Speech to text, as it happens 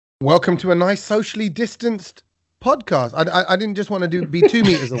Welcome to a nice socially distanced podcast. I didn't just want to be 2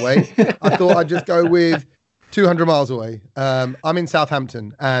 meters away. I thought I'd just go with 200 miles away. I'm in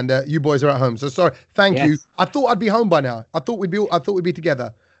Southampton, and you boys are at home. So sorry. Thank you. I thought I'd be home by now. I thought we'd be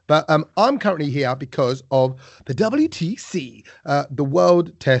together. But I'm currently here because of the WTC, the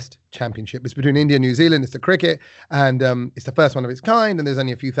World Test Championship. It's between India and New Zealand. It's the cricket, and it's the first one of its kind. And there's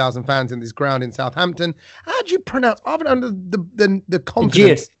only a few thousand fans in this ground in Southampton. How do you pronounce? I've been under the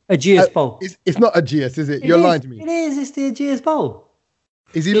confidence. Aegeus Bowl. It's not Aegeus, is it? You're lying to me. It is. It's the Aegeus Bowl.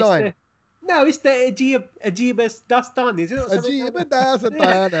 Is he lying? No, it's the Aegeus Dastan, is it? Aegeus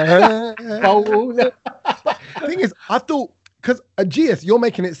Dastan. Bowl. The thing is, I thought, because Aegeus, you're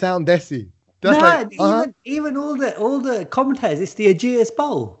making it sound desi. Even all the commentators, it's the Aegeus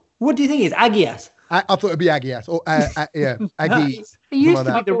Bowl. What do you think it's Aegeus? I thought it'd be Aegeus or Aegeus. It used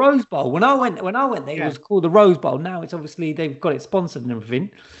to be the Rose Bowl. When I went there, it was called the Rose Bowl. Now it's obviously they've got it sponsored and everything,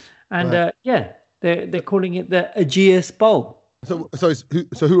 and they're calling it the Aegeus Bowl. So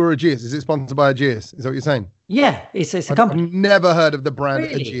who are Aegeus? Is it sponsored by Aegeus? Is that what you're saying? Yeah, it's a company. I've never heard of the brand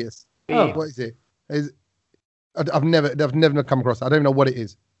Really? Aegeus. Oh. What is it? I've never come across it. I don't even know what it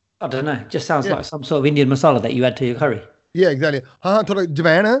is. I don't know. It just sounds like some sort of Indian masala that you add to your curry. Yeah, exactly.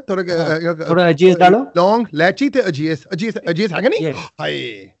 Javana, Aegeus Dalo? Long, Lachi to Aegeus Hagani? Yeah.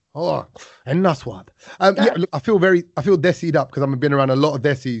 Aye. Oh, and Naswad. Look, I feel desied up because I've been around a lot of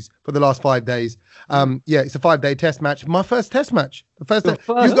desis for the last 5 days. It's a 5-day test match. My first test match.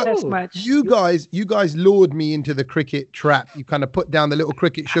 Test match. You guys lured me into the cricket trap. You kind of put down the little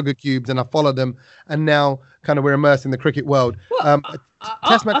cricket sugar cubes and I followed them. And now kind of we're immersed in the cricket world.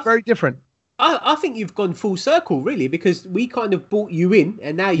 Test match, very different. I think you've gone full circle, really, because we kind of brought you in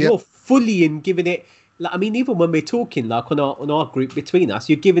and now you're fully in giving it. Like, I mean, even when we're talking like on our group between us,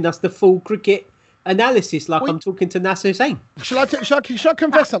 you're giving us the full cricket analysis like I'm talking to Nasser Hussain. Shall I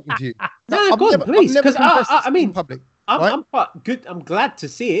confess something to you? No, go on, please. Because I mean, in public, I'm quite good. I'm glad to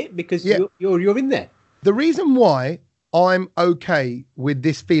see it because you're in there. The reason why I'm okay with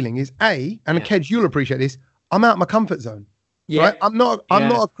this feeling is Kedge, you'll appreciate this. I'm out of my comfort zone. Yeah. Right? I'm not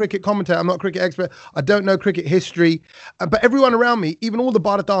a cricket commentator. I'm not a cricket expert. I don't know cricket history. But everyone around me, even all the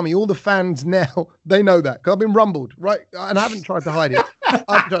Bharat Army, all the fans now, they know that. Because I've been rumbled, right? And I haven't tried to hide it.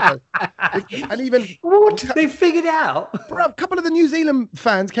 And even... What? They figured it out? Bro, a couple of the New Zealand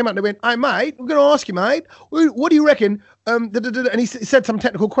fans came out and they went, "Hey, mate, I'm going to ask you, mate, what do you reckon?" And he said some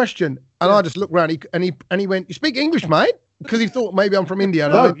technical question. And I just looked around and he went, "You speak English, mate?" Because he thought maybe I'm from India.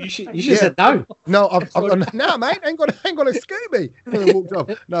 And no, you should have said no. No, no, mate, I ain't got a Scooby. And I walked off.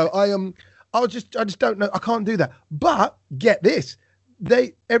 No, I just don't know. I can't do that. But get this,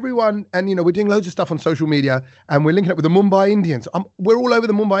 everyone, and we're doing loads of stuff on social media, and we're linking up with the Mumbai Indians. We're all over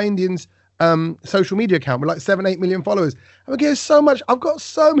the Mumbai Indians social media account. We're like 7-8 million followers, and we get so much. I've got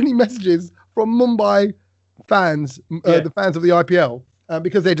so many messages from Mumbai fans, the fans of the IPL.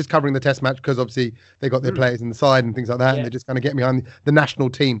 Because they're just covering the test match because obviously they got their players in the side and things like that. And they just kind of get behind the national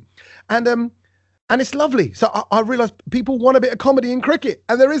team. And it's lovely. So I realised people want a bit of comedy in cricket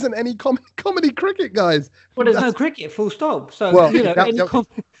and there isn't any comedy cricket, guys. Well, there's no cricket, full stop. So,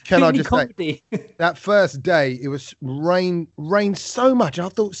 can I just say, that first day, it was rained so much. I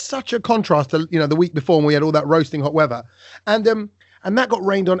thought such a contrast to, the week before when we had all that roasting hot weather. And that got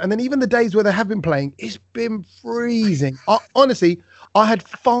rained on. And then even the days where they have been playing, it's been freezing. Honestly, I had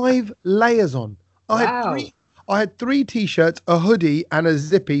 5 layers on. I had 3 T-shirts, a hoodie, and a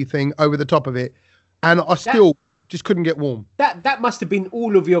zippy thing over the top of it, and I still just couldn't get warm. That must have been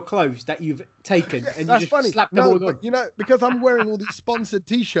all of your clothes that you've taken, and that's you just funny. slapped them all on. Because I'm wearing all these sponsored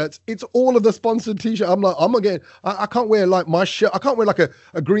T-shirts. It's all of the sponsored T-shirts. I'm like, I'm again. I can't wear like my shirt. I can't wear like a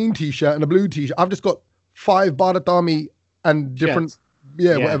green T-shirt and a blue T-shirt. I've just got 5 Bharat Army and different.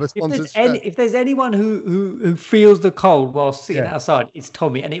 Whatever sponsors. If there's anyone who feels the cold while sitting outside, it's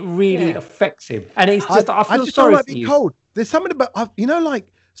Tommy, and it really affects him. And it's just I feel sorry for you. Cold. There's something about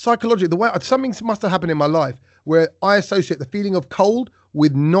like psychology. The way something must have happened in my life where I associate the feeling of cold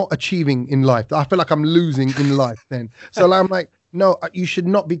with not achieving in life. I feel like I'm losing in life then. So I'm like, no, you should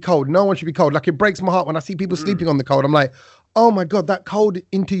not be cold. No one should be cold. Like it breaks my heart when I see people sleeping on the cold. I'm like, oh my God, that cold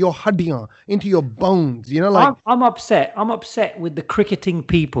into your hadiyah, into your bones. I'm upset. I'm upset with the cricketing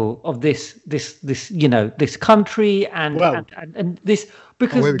people of this country and this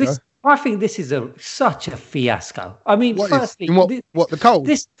because this. I think this is such a fiasco. I mean, firstly, the cold?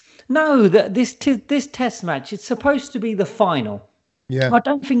 This test match. It's supposed to be the final. Yeah. I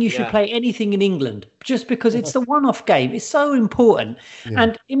don't think you should play anything in England just because it's the one-off game. It's so important. Yeah.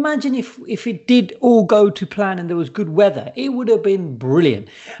 And imagine if it did all go to plan and there was good weather, it would have been brilliant.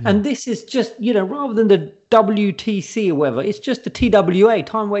 Yeah. And this is just, rather than WTC or whatever. It's just the TWA,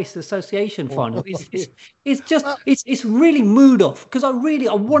 Time Wasted Association final. It's really mood off because I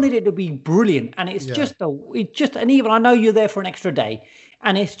wanted it to be brilliant, and it's and even I know you're there for an extra day,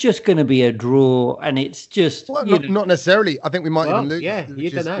 and it's just going to be a draw, and it's just not necessarily. I think we might even lose. Yeah,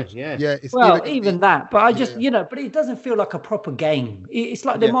 you don't know. Yeah. Even that, but I just but it doesn't feel like a proper game. It's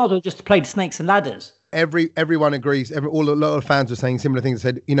like they might as well just played snakes and ladders. Everyone agrees. A lot of fans were saying similar things.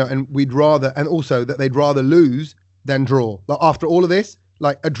 Said, and we'd rather, and also that they'd rather lose than draw. Like after all of this,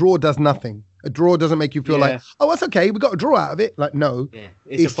 like a draw does nothing. A draw doesn't make you feel like, oh, that's okay. We got a draw out of it. Like no,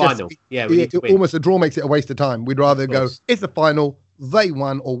 it's a final. We need to win. Almost a draw makes it a waste of time. We'd rather go. It's the final. They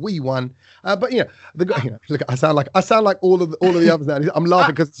won or we won, but look, I sound like all of the others now. I'm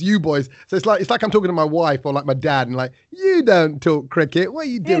laughing because it's you boys. So it's like I'm talking to my wife or like my dad, and like you don't talk cricket. What are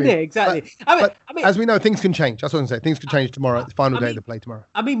you doing? Yeah, exactly. But I mean, as we know, things can change. That's what I'm saying. Things can change tomorrow. The final day of the play tomorrow.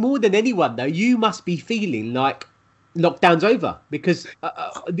 I mean, more than anyone though, you must be feeling like lockdown's over because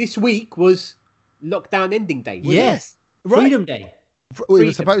this week was lockdown ending day. Yes, Freedom Day. It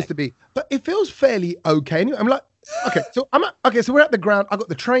was supposed to be, but it feels fairly okay. Anyway, I'm like. So we're at the ground. I got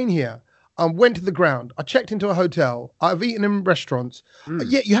the train here. Went to the ground. I checked into a hotel. I've eaten in restaurants.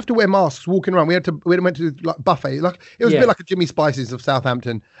 You have to wear masks walking around. We went to like buffet. Like it was a bit like a Jimmy Spices of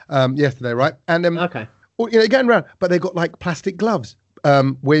Southampton yesterday, right? And getting around, but they got like plastic gloves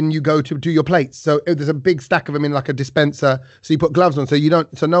when you go to do your plates. So there's a big stack of them in like a dispenser. So you put gloves on,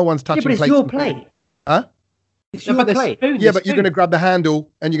 so no one's touching plates. But it's your plate. Huh? It's your plate. But you're going to grab the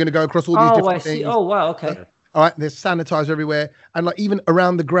handle and you're going to go across all these different things. Oh wow, okay. All right, there's sanitizer everywhere. And like even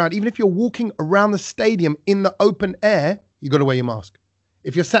around the ground, even if you're walking around the stadium in the open air, you got to wear your mask.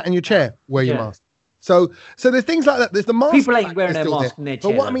 If you're sat in your chair, wear your mask. So there's things like that. There's the mask. People ain't wearing their mask in their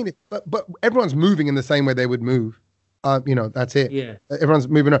chair. But what I mean is, but everyone's moving in the same way they would move. That's it. Yeah. Everyone's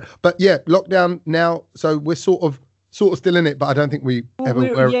moving around. But yeah, lockdown now. So we're sort of still in it, but I don't think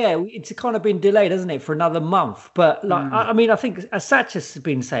it's kind of been delayed, hasn't it, for another month? But like, I mean, I think as Satch has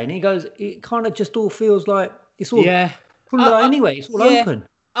been saying, he goes, it kind of just all feels like it's all anyway. It's all open.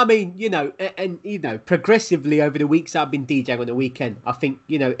 I mean, and progressively over the weeks I've been DJing on the weekend, I think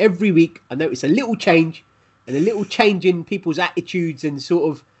every week I notice a little change in people's attitudes and sort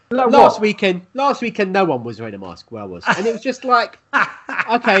of. Like last weekend, no one was wearing a mask where I was, and it was just like,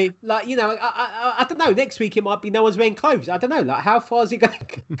 okay, like I don't know. Next week it might be no one's wearing clothes. I don't know. Like, how far is it going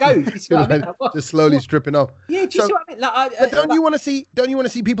to go? You see what I mean? Just slowly stripping off. Yeah, do you see what I mean? Like, don't you want to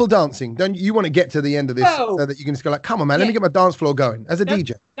see people dancing? Don't you want to get to the end of this so that you can just go like, come on, man, let me get my dance floor going as a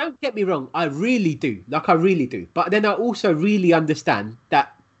DJ. Don't get me wrong, I really do. Like, I really do. But then I also really understand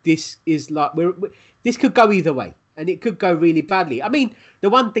that this is like this could go either way. And it could go really badly. I mean, the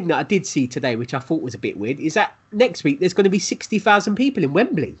one thing that I did see today, which I thought was a bit weird, is that next week there's going to be 60,000 people in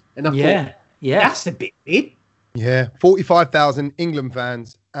Wembley. And I thought, that's a bit weird. Yeah, 45,000 England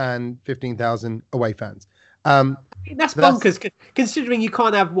fans and 15,000 away fans. That's bonkers, considering you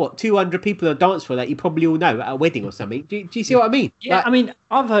can't have 200 people on a dance floor that you probably all know at a wedding or something. Do you see what I mean? Yeah, like, I mean,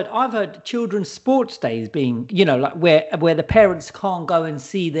 I've heard children's sports days being, like where the parents can't go and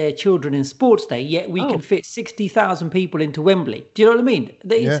see their children in sports day, yet we can fit 60,000 people into Wembley. Do you know what I mean?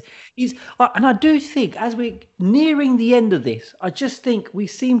 And I do think as we're nearing the end of this, I just think we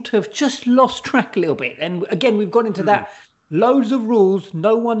seem to have just lost track a little bit. And again, we've gone into that. Loads of rules,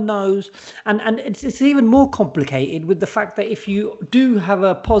 no one knows. And it's even more complicated with the fact that if you do have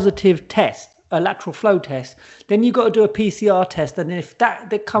a positive test, a lateral flow test, then you've got to do a PCR test. And if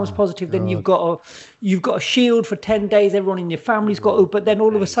that comes positive, then you've got a shield for 10 days. Everyone in your family's got to, but then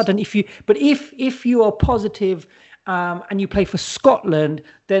all of a sudden, if you are positive and you play for Scotland,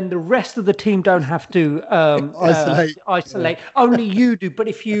 then the rest of the team don't have to isolate. Only you do. But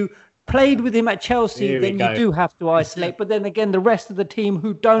if you played with him at Chelsea, then you do have to isolate. But then again, the rest of the team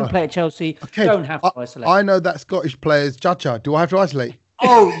who don't play at Chelsea don't have to isolate. I know that Scottish player's Chacha. Do I have to isolate?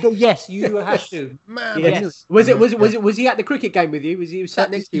 Oh yes, you have to. Man, yes. Was he at the cricket game with you? Was he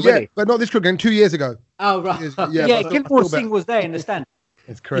sat next to you? Yeah, but not this cricket game. 2 years ago. Oh right. Gilmore Singh was there in the stand.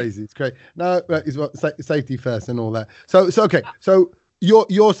 It's crazy. It's great. No, it's safety first and all that. So okay. So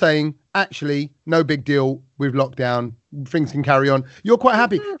you're saying actually no big deal with lockdown. Things can carry on. You're quite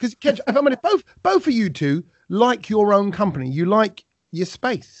happy because both of you two like your own company. You like your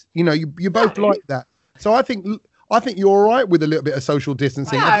space. You both like that. So I think you're all right with a little bit of social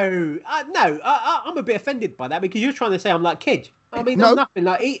distancing. No, I'm a bit offended by that because you're trying to say I'm like Kedge. I mean, I'm nothing.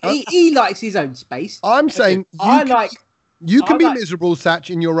 Like he likes his own space. I'm saying you can be miserable, Satch,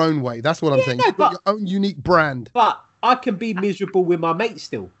 in your own way. That's what I'm saying. You've got your own unique brand. But I can be miserable with my mates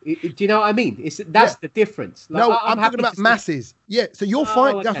still. Do you know what I mean? That's the difference. Like, no, I'm talking about masses. Yeah, so you're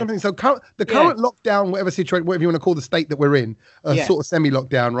fine. Okay. That's what I'm saying. So the current lockdown, whatever situation, whatever you want to call the state that we're in, sort of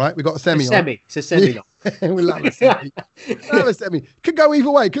semi-lockdown, right? We got a semi. It's a semi. We love a semi. Love a semi. Could go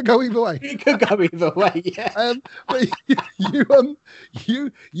either way. It could go either way. Yeah. But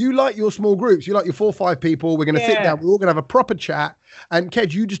you like your small groups. You like your 4 or 5 people. We're going to sit down. We're all going to have a proper chat. And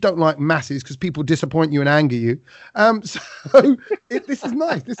Kedge, you just don't like masses because people disappoint you and anger you. So this is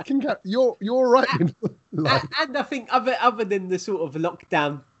nice. This can you're right. And I think other than the sort of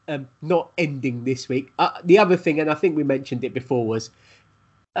lockdown not ending this week, the other thing, and I think we mentioned it before, was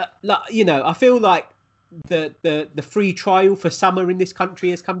I feel like the free trial for summer in this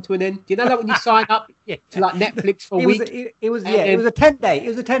country has come to an end. Do you know that when you sign up to like Netflix for a week? It was a 10-day. It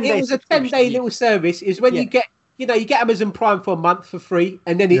was a 10-day. It was a 10-day little service. Is when you get Amazon Prime for a month for free,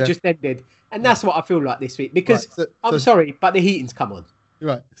 and then it just ended. And that's what I feel like this week, because I'm sorry, but the heating's come on.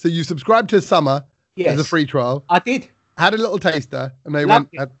 Right. So you subscribed to summer as a free trial. I did. Had a little taster, and they went,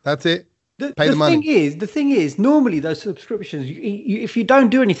 that's it. Pay the money. The thing is, normally those subscriptions, if you don't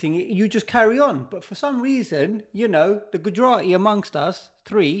do anything, you just carry on. But for some reason, the majority amongst us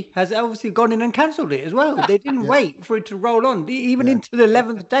 3 has obviously gone in and cancelled it as well. They didn't wait for it to roll on, even into the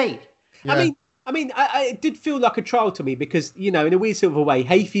 11th day. Yeah. I mean, it did feel like a trial to me because, in a weird sort of a way,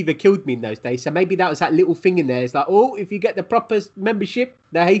 hay fever killed me in those days. So maybe that was that little thing in there. It's like, if you get the proper membership,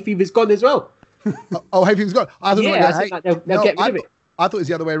 the hay fever's gone as well. Hay fever's gone. I thought they'll get rid of it. I thought it was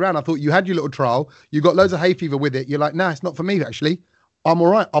the other way around. I thought you had your little trial. You got loads of hay fever with it. You're like, it's not for me, actually. I'm all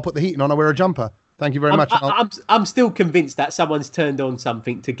right. I'll put the heating on. I'll wear a jumper. Thank you very much. I'm still convinced that someone's turned on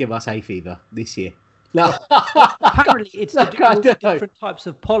something to give us hay fever this year. No. Apparently, it's different types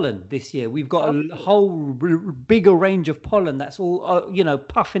of pollen this year. We've got a whole bigger range of pollen that's all,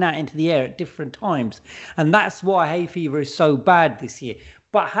 puffing out into the air at different times. And that's why hay fever is so bad this year.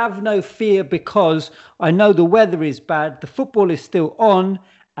 But have no fear, because I know the weather is bad. The football is still on.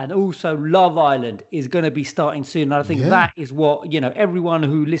 And also Love Island is going to be starting soon. And I think that is what, everyone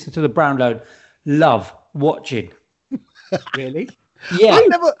who listens to the Brown Load love watching. Really? Yeah.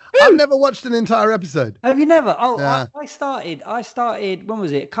 I've never watched an entire episode. Have you never? Oh, yeah. I started, when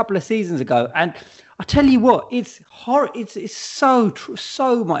was it? A couple of seasons ago. And I tell you what, it's horrible. It's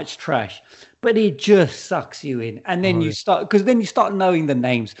so much trash. But it just sucks you in. And then you start knowing the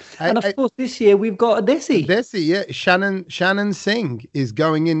names. And of course, this year we've got a Desi. Desi, yeah. Shannon Singh is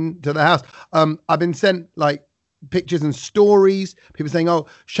going into the house. I've been sent pictures and stories. People saying,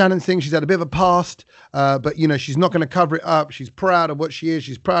 Shannon Singh, she's had a bit of a past, but she's not going to cover it up. She's proud of what she is.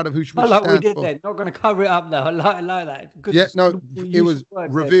 She's proud of who she stands we did then. Not going to cover it up though. I like that. Good it was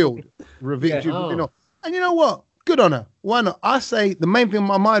revealed. Yeah. And you know what? Good on her. Why not? I say the main thing,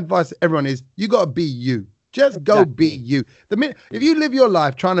 my advice to everyone is you got to be you. Just go be you. If you live your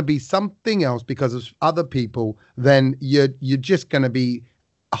life trying to be something else because of other people, then you're just going to be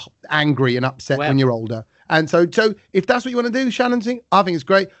angry and upset when you're older. And so if that's what you want to do, Shannon Singh, I think it's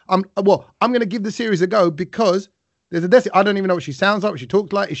great. I'm going to give the series a go because there's a Desi. I don't even know what she sounds like, what she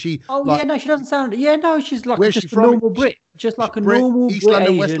talks like. Is she? Oh, no, she doesn't sound. Yeah, no, she's like just a normal Brit. Just like a normal East Brit,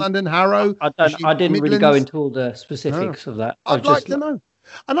 London, Asian. West London, Harrow. I didn't really go into all the specifics of that. I'd like to know.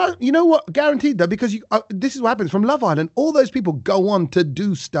 And you know what? Guaranteed though, because this is what happens from Love Island. All those people go on to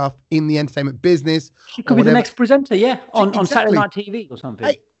do stuff in the entertainment business. She could be the next presenter, on Saturday Night TV or something.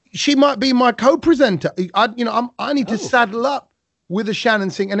 Hey, she might be my co-presenter. I need to saddle up with a Shannon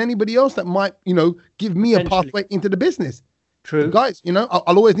Singh and anybody else that might, give me a pathway into the business. True. So guys, I'll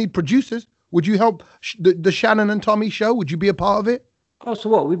always need producers. Would you help the Shannon and Tommy show? Would you be a part of it? Oh, so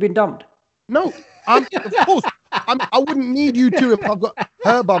what? We've been dumped. No, of course. I wouldn't need you to if I've got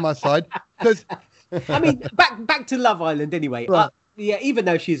her by my side. Because I mean, back to Love Island anyway. Right. Even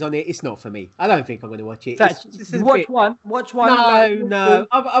though she's on it, it's not for me. I don't think I'm going to watch it. Watch one. No.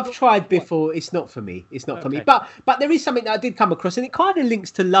 I've tried before. It's not for me. It's not for me. But there is something that I did come across, and it kind of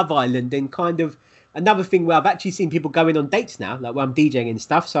links to Love Island and kind of another thing where I've actually seen people going on dates now, like where I'm DJing and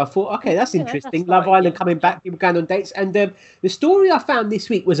stuff. So I thought, okay, that's interesting. Love Island coming back, people going on dates. And the story I found this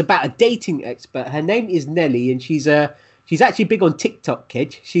week was about a dating expert. Her name is Nelly, and she's actually big on TikTok,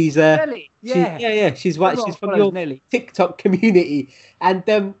 Kedge. She's Nelly. She's from your Nelly TikTok community. And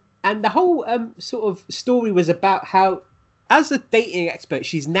the whole sort of story was about how, as a dating expert,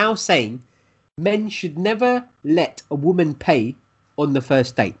 she's now saying men should never let a woman pay on the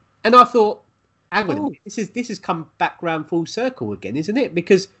first date. And I thought, hang on a minute, this has come back round full circle again, isn't it?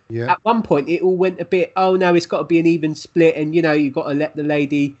 Because at one point it all went a bit, no, it's got to be an even split, and you've got to let the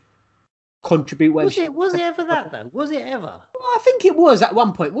lady contribute. Was it ever that though? Was it ever? Well, I think it was at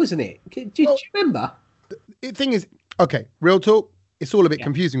one point, wasn't it? Do you remember? The thing is, Okay, real talk. It's all a bit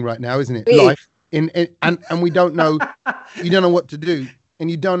confusing right now, isn't it? Life and we don't know. You don't know what to do,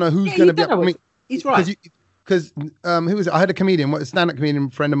 and you don't know who's going to be. I mean, he's right. Because who was it? I had a stand-up comedian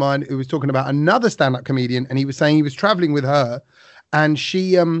friend of mine who was talking about another stand-up comedian, and he was saying he was traveling with her, and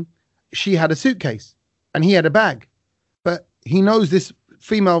she had a suitcase, and he had a bag, but he knows this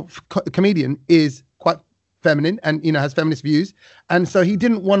female comedian is quite feminine and has feminist views, and so he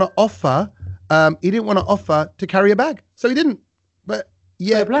didn't want to offer. He didn't want to offer to carry a bag, so he didn't. But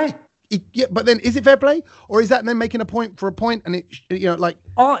fair play. But then is it fair play, or is that then making a point for a point? And it, like,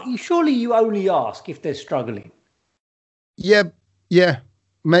 surely you only ask if they're struggling. Yeah.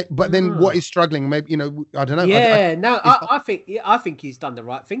 But then what is struggling? Maybe I don't know. Yeah, I think he's done the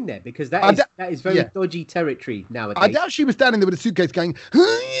right thing there, because that is very dodgy territory nowadays. I doubt she was standing there with a suitcase going.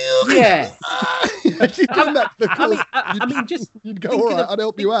 Yeah. She's done that to the course. I mean, just you'd go, all right, I'll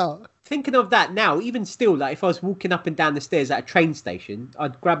help you out. Thinking of that now, even still, like if I was walking up and down the stairs at a train station,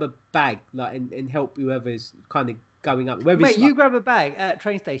 I'd grab a bag and help whoever's kind of going up. Mate, you grab a bag at a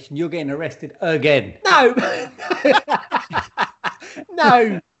train station, you're getting arrested again. No.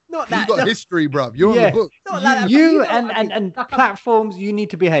 No, not that. You've got history, bruv. You're on the book. You and platforms, you need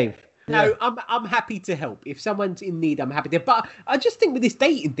to behave. No, I'm happy to help. If someone's in need, I'm happy to. But I just think with this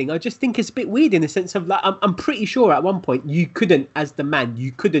dating thing, I just think it's a bit weird in the sense of like, I'm pretty sure at one point you couldn't, as the man,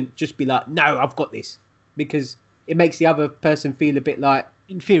 you couldn't just be like, no, I've got this, because it makes the other person feel a bit like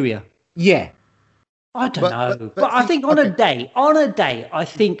inferior. Yeah. I don't know, but I think on a day, I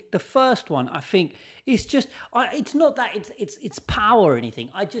think the first one, I think it's just, it's not that it's power or anything.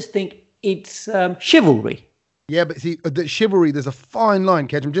 I just think it's chivalry. Yeah, but see, the chivalry, there's a fine line,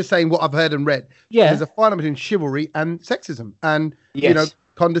 Kedge. I'm just saying what I've heard and read. Yeah. There's a fine line between chivalry and sexism and,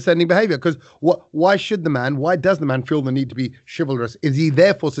 condescending behavior. Because why does the man feel the need to be chivalrous? Is he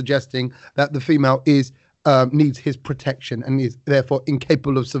therefore suggesting that the female needs his protection and is therefore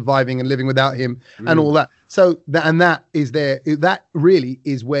incapable of surviving and living without him and all that? So that really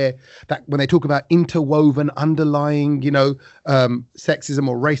is where that, when they talk about interwoven underlying, sexism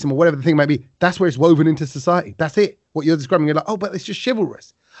or racism or whatever the thing might be, that's where it's woven into society. That's it. What you're describing, you're like, oh, but it's just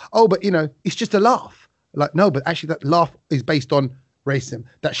chivalrous. Oh, but it's just a laugh. Like, no, but actually that laugh is based on racism.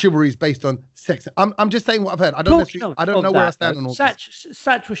 That chivalry is based on sex. I'm just saying what I've heard. I don't know where I stand on all this.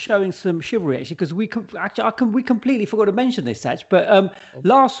 Satch was showing some chivalry actually, because we completely forgot to mention this, Satch. But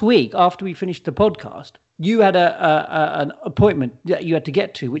last week after we finished the podcast, you had an appointment that you had to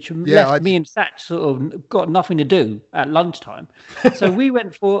get to, which left me and Satch sort of got nothing to do at lunchtime. So we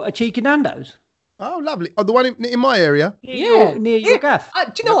went for a cheeky Nando's. Oh, lovely. Oh, the one in my area? Near your gaff.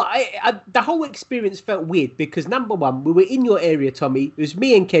 Do you know what? The whole experience felt weird because, number one, we were in your area, Tommy. It was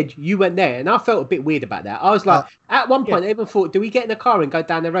me and Kedge. You went there, and I felt a bit weird about that. I was like, at one point, I even thought, do we get in a car and go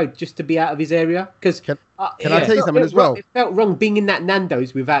down the road just to be out of his area? Because can I tell you something as well? It felt wrong being in that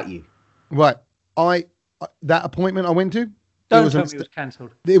Nando's without you. Right. That appointment I went to, Don't tell me it was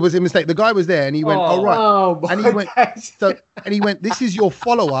cancelled. It was a mistake. The guy was there, and he went, "Oh, right." Oh, and he went, "This is your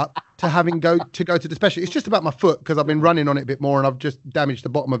follow-up to having go to the specialist. It's just about my foot because I've been running on it a bit more, and I've just damaged the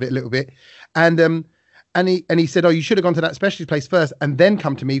bottom of it a little bit." And he said, "Oh, you should have gone to that specialist place first, and then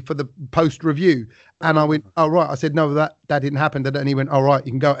come to me for the post review." And I went, "Oh, right." I said, "No, that didn't happen." And he went, "All right,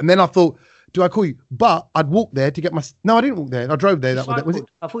 you can go." And then I thought, "Do I call you?" But I'd walk there to get my. No, I didn't walk there. I drove there. Was it?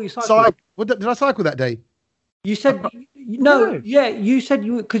 I thought you cycled. Did I cycle that day? You said no. Yeah, you said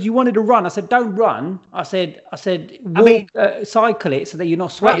because you wanted to run. I said don't run. I said cycle it so that you're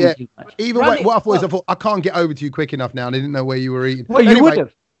not sweating too much. Even way, what I thought is I thought I can't get over to you quick enough now, and I didn't know where you were eating. Well, you would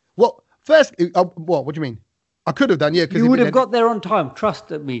have. Well, first, what do you mean? I could have done, yeah. You would have got there on time. Trust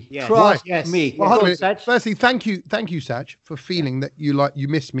me. Yeah. Trust me. Well, firstly, thank you, Satch, for feeling that you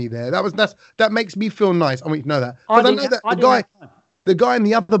missed me there. That makes me feel nice. I want you to know that. Because I know that the guy in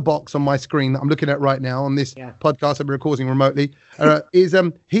the other box on my screen that I'm looking at right now on this podcast that we're recording remotely is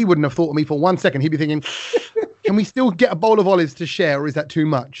he wouldn't have thought of me for 1 second. He'd be thinking, can we still get a bowl of olives to share, or is that too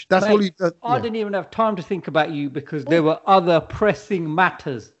much? That's all he. I didn't even have time to think about you because there were other pressing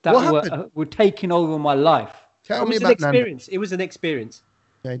matters that were taking over my life. Tell me about experience. It was an experience.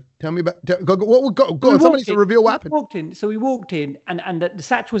 Okay, tell me about go on. Somebody needs to reveal what happened. We walked in, and the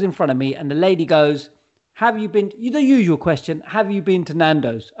Satch was in front of me, and the lady goes, "Have you been?" The usual question: "Have you been to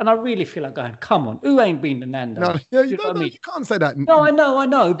Nando's?" And I really feel like going, "Come on, who ain't been to Nando's?" No, you can't say that. No, I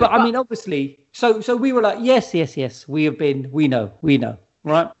know, but I mean, obviously. So we were like, yes, we have been. We know,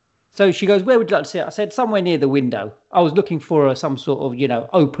 right? So she goes, "Where would you like to sit?" I said, "Somewhere near the window." I was looking for some sort of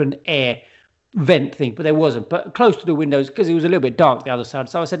open air vent thing, but there wasn't. But close to the windows because it was a little bit dark the other side.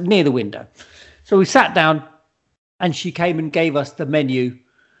 So I said near the window. So we sat down, and she came and gave us the menu.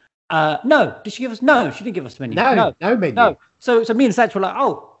 No. Did she give us? No, she didn't give us the menu. No menu. No. So me and Satch were like,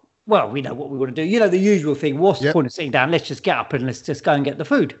 oh, well, we know what we want to do. You know, the usual thing. What's the point of sitting down? Let's just get up and let's just go and get the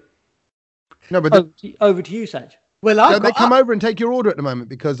food. No, but over to you, Satch. Well, they come over and take your order at the moment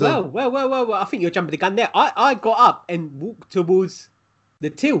because. Well. I think you're jumping the gun there. I got up and walked towards the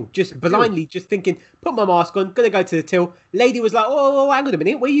till, just blindly, just thinking, put my mask on, gonna go to the till. Lady was like, oh, hang on a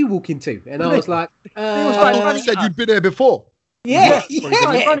minute, where are you walking to? And I was like, you said you'd been there before. Yeah.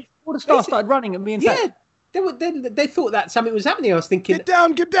 All the staff started running at me and Satch. They thought that something was happening. I was thinking, get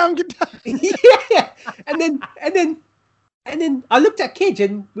down. Yeah. And then I looked at Kidge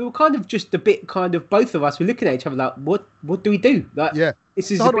and we were kind of just a bit both of us were looking at each other like, what do we do? Like,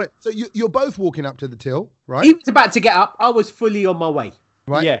 this is so you're both walking up to the till, right? He was about to get up. I was fully on my way.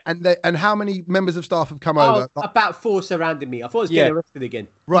 Right. Yeah. And how many members of staff have come over? About 4 surrounded me. I thought I was getting arrested again.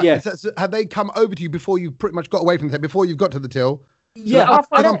 Right. Yeah. So have they come over to you before you pretty much got away from the till, before you've got to the till? Yeah.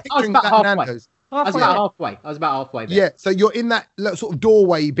 I'm picturing that halfway. I was about halfway there. Yeah, so you're in that sort of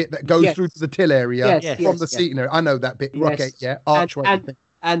doorway bit that goes through to the till area from the seating area. I know that bit. Yes. Archway.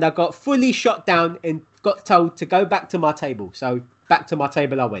 And I got fully shot down and got told to go back to my table. So back to my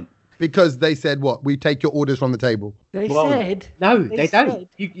table I went. Because they said what? We take your orders from the table. They said no, they don't.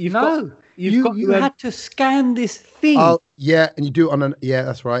 You had to scan this thing. Oh yeah, and you do it on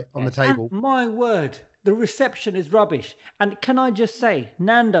that's right, on the table. And my word. The reception is rubbish. And can I just say,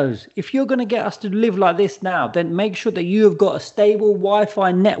 Nando's, if you're going to get us to live like this now, then make sure that you have got a stable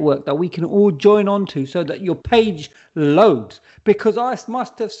Wi-Fi network that we can all join onto so that your page loads. Because I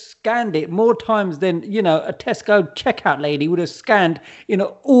must have scanned it more times than, a Tesco checkout lady would have scanned in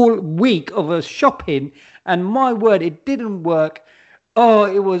all week of a shopping. And my word, it didn't work. Oh,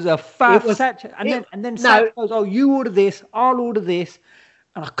 it was a faff. And then Satch goes, oh, you order this, I'll order this.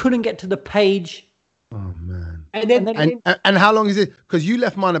 And I couldn't get to the page. Oh man! And how long is it? Because you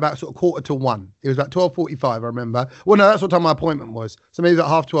left mine about sort of 1:45. It was about 12:45. I remember. Well, no, that's what time my appointment was. So maybe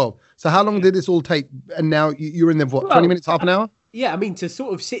about 12:30. So how long did this all take? And now you're in there for 20 minutes, half an hour? Yeah, I mean to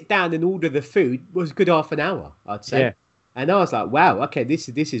sort of sit down and order the food was a good half an hour, I'd say. Yeah. And I was like, wow, okay, this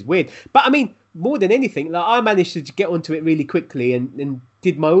is weird. But I mean, more than anything, like I managed to get onto it really quickly and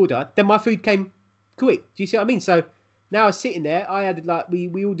did my order. Then my food came quick. Do you see what I mean? So now I was sitting there. I had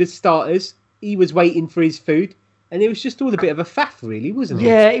we ordered starters. He was waiting for his food, and it was just all a bit of a faff, really, wasn't it?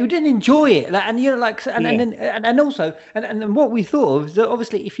 Yeah, he didn't enjoy it, and also what we thought of is that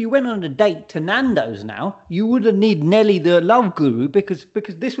obviously if you went on a date to Nando's now, you wouldn't need Nelly the love guru because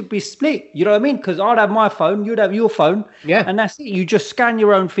this would be split. You know what I mean? Because I'd have my phone, you'd have your phone, and that's it. You just scan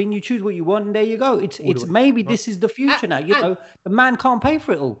your own thing, you choose what you want, and there you go. It's maybe this is the future now. The man can't pay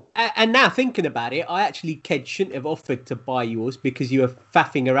for it all. And now thinking about it, I actually, Ked, shouldn't have offered to buy yours because you were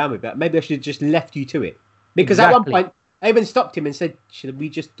faffing around with it. Maybe I should have just left you to it. Because at one point, I even stopped him and said, should we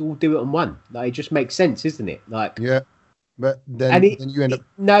just all do it on one? Like, it just makes sense, isn't it? Like, yeah. But then you end up...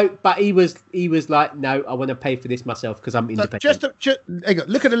 No, but he was like, no, I want to pay for this myself because I'm independent.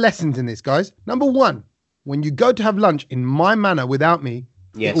 Look at the lessons in this, guys. Number one, when you go to have lunch in my manner without me,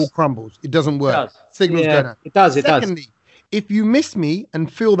 it all crumbles. It doesn't work. Signals go down. It does. Secondly, if you miss me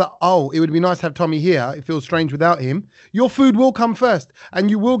and feel that, it would be nice to have Tommy here, it feels strange without him, your food will come first and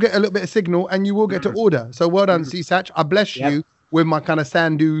you will get a little bit of signal and you will get to order. So well done, C-Satch. I bless you with my kind of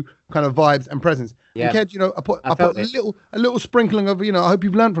Sandu kind of vibes and presence. Yeah. And Kedge, I put a little sprinkling of, I hope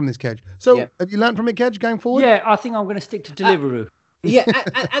you've learned from this, Kedge. So have you learned from it, Kedge, going forward? Yeah, I think I'm going to stick to Deliveroo.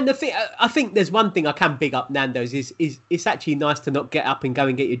 And the thing, I think there's one thing I can big up Nando's is it's actually nice to not get up and go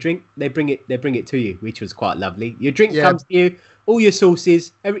and get your drink. They bring it to you, which was quite lovely. Your drink comes to you, all your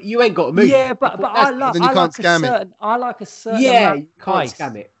sauces. You ain't got to move. Yeah, but I like a certain amount you can't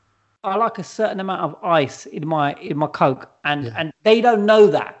scam it. I like a certain amount of ice in my Coke, and they don't know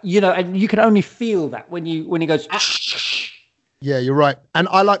that, and you can only feel that when he goes. Yeah, you're right. And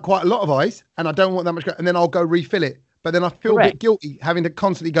I like quite a lot of ice, and I don't want that much, and then I'll go refill it. But then I feel a bit guilty having to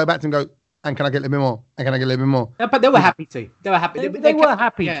constantly go back to them and go, and can I get a little bit more? And can I get a little bit more? No, but they were happy to. They were happy. They were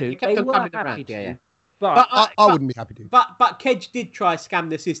happy to. They were happy to. Yeah. But I wouldn't be happy to. But Kedge did try to scam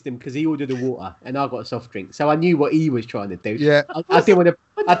the system because he ordered a water and I got a soft drink. So I knew what he was trying to do. Yeah. I didn't want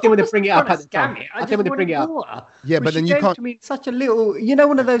to bring it up at the time. I didn't want to bring it up. Yeah, but then you can't. To me such a little,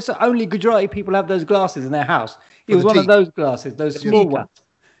 one of those only Gujarati people have those glasses in their house. It was one of those glasses, those small ones.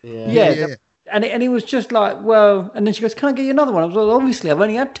 Yeah. And it was just like, well, and then she goes, can I get you another one? I was like, obviously, I've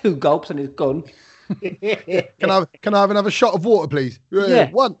only had 2 gulps and it's gone. Can I have another shot of water, please? Yeah.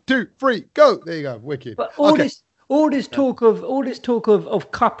 1, 2, 3, go. There you go. Wicked. But all this talk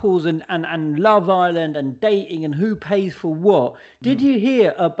of couples and Love Island and dating and who pays for what. Did you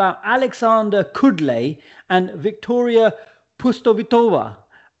hear about Alexander Kudlay and Victoria Pustovitova?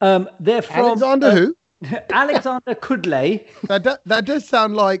 They're from Alexander who? Alexander Kudley. That does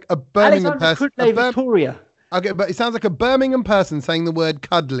sound like a Birmingham person. Kudley, Victoria. Okay, but it sounds like a Birmingham person saying the word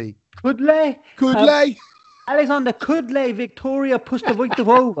cuddly. Kudley. Alexander Kudley, Victoria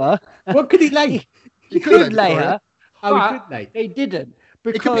Pustavitova. What could he lay? He could lay her. Oh, he could lay. They didn't.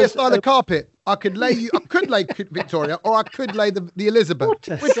 It could be a style of carpet. I could lay Victoria, or I could lay the Elizabeth.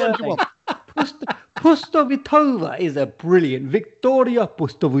 Which one do you want? Pustavitova is a brilliant. Victoria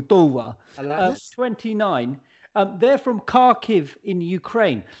Pustavitova, 29. They're from Kharkiv in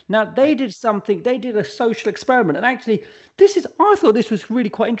Ukraine. Now, they did a social experiment. And actually, I thought this was really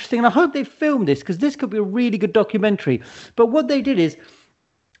quite interesting. And I hope they filmed this because this could be a really good documentary. But what they did is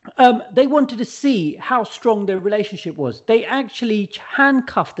they wanted to see how strong their relationship was. They actually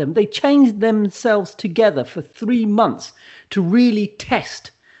handcuffed them. They chained themselves together for 3 months to really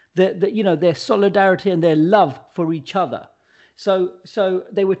test their solidarity and their love for each other. So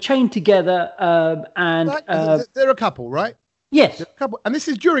they were chained together, and they're a couple, right? Yes, they're a couple, and this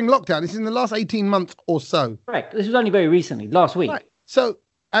is during lockdown. This is in the last 18 months or so. Correct. This was only very recently, last week. Right. So,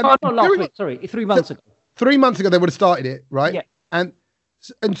 not last week. Sorry, 3 months ago. 3 months ago, they would have started it, right? Yeah. And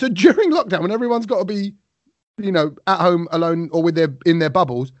so during lockdown, when everyone's got to be, at home alone or in their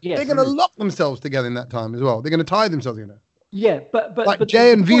bubbles, they're going to lock themselves together in that time as well. They're going to tie themselves together. Yeah, but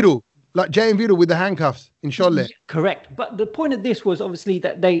Jay and Viru. Like Jay and Viru with the handcuffs in Cholet. Correct. But the point of this was obviously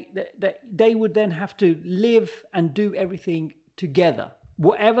that they would then have to live and do everything together.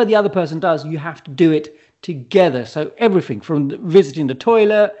 Whatever the other person does, you have to do it together. So everything from visiting the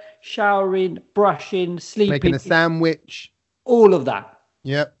toilet, showering, brushing, sleeping. Making a sandwich. All of that.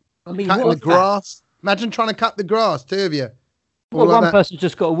 Yep. I mean, cutting the grass. Imagine trying to cut the grass, 2 of you. Well, one person's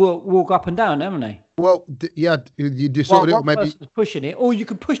just got to walk up and down, haven't they? Well, you do sort of maybe. One person's pushing it, or you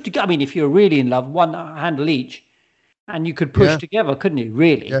could push together. I mean, if you're really in love, one handle each, and you could push together, couldn't you?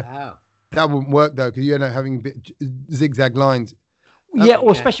 Really? Yeah. Wow. That wouldn't work though, because you end up having zigzag lines.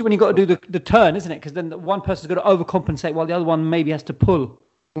 Or especially when you got to do the turn, isn't it? Because then one person's got to overcompensate while the other one maybe has to pull.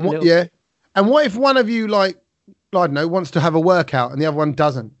 And what if one of you I don't know, wants to have a workout and the other one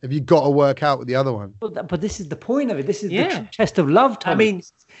doesn't? Have you got to work out with the other one? But this is the point of it. This is the test of love, Tommy. I mean,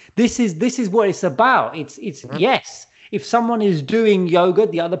 this is what it's about. It's yes. If someone is doing yoga,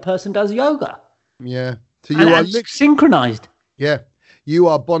 the other person does yoga. Yeah. So you are synchronized. Yeah. You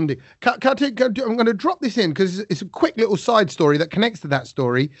are bonding. I'm going to drop this in because it's a quick little side story that connects to that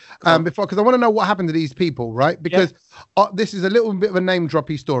story. Because I want to know what happened to these people, right? Because this is a little bit of a name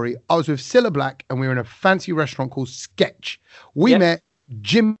droppy story. I was with Cilla Black and we were in a fancy restaurant called Sketch. We met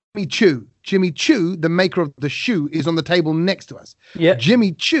Jimmy Choo. Jimmy Choo, the maker of the shoe, is on the table next to us. Yeah.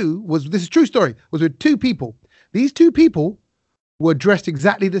 Jimmy Choo this is a true story, was with 2 people. These 2 people were dressed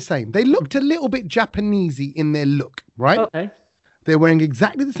exactly the same. They looked a little bit Japanesey in their look, right? Okay. They're wearing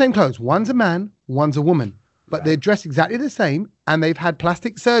exactly the same clothes. One's a man, one's a woman. But they're dressed exactly the same, and they've had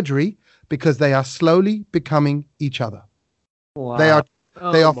plastic surgery because they are slowly becoming each other. Wow.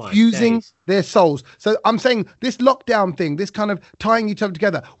 They are fusing their souls. So I'm saying this lockdown thing, this kind of tying each other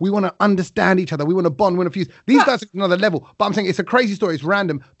together, we want to understand each other. We want to bond, we want to fuse. These guys are another level. But I'm saying it's a crazy story. It's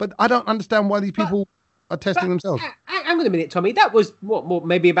random. But I don't understand why these people are testing themselves. Hang on a minute, Tommy. That was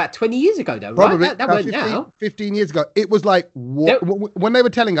maybe about 20 years ago, though, probably, right? That went now. 15 years ago. It was like, what? When they were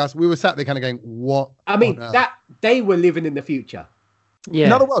telling us, we were sat there kind of going, what? I mean, that they were living in the future. Yeah.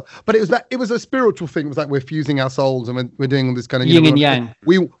 Another world. But it was a spiritual thing. It was like we're fusing our souls and we're doing all this kind of yin and yang.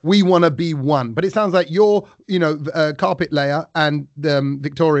 We want to be one. But it sounds like you're, carpet layer and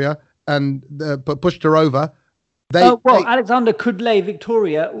Victoria and pushed her over. Alexander Kudley,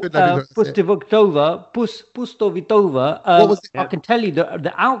 Victoria, Pustovitova. What was it? I can tell you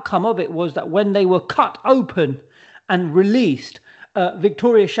the outcome of it was that when they were cut open and released,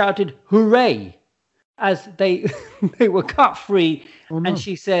 Victoria shouted, "Hooray!" as they were cut free. Oh, no. And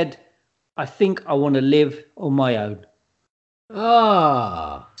she said, "I think I want to live on my own."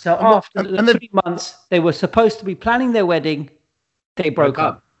 So after the 3 months, they were supposed to be planning their wedding. They broke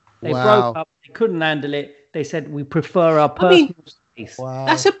up. They broke up. They couldn't handle it. They said, we prefer our personal space. Wow.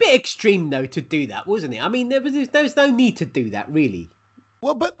 That's a bit extreme, though, to do that, wasn't it? I mean, there was no need to do that, really.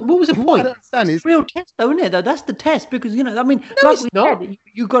 Well, but what was the point? What I don't understand it's a real test, though, isn't it? That's the test, because, you said,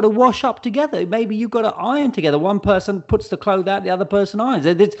 you've got to wash up together. Maybe you've got to iron together. One person puts the clothes out, the other person irons.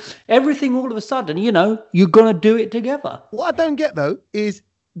 It's everything all of a sudden, you're going to do it together. What I don't get, though, is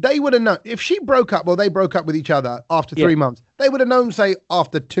they would have known if she broke up, they broke up with each other after 3 months. They would have known, say,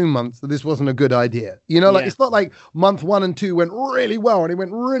 after 2 months that this wasn't a good idea. It's not like month 1 and 2 went really well and it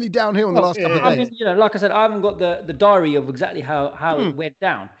went really downhill in the last couple of days. I mean, like I said, I haven't got the diary of exactly how it went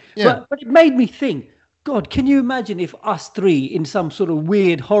down. Yeah. But it made me think, God, can you imagine if us three in some sort of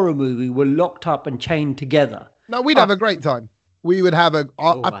weird horror movie were locked up and chained together? No, we'd have a great time. We would have I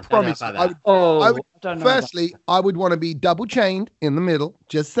promise. I would, firstly, I would want to be double chained in the middle.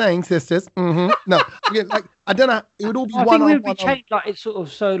 Just saying, sisters. Mm-hmm. No, like I don't know. It would all be one. I think we would be chained like it's sort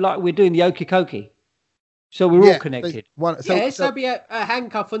of so like we're doing the okey-cokey. So we're all connected. So be a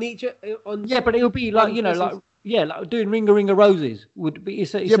handcuff on each. Yeah, but it would be like like doing Ring-a-Ring-a Roses would be.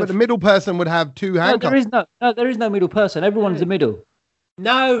 But the middle person would have two handcuffs. There is no middle person. Everyone's the middle.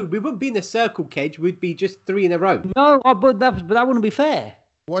 No, we wouldn't be in a circle cage. We'd be just three in a row. No, but that wouldn't be fair.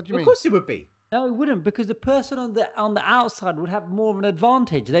 What do you mean? Of course it would be. No, it wouldn't, because the person on the outside would have more of an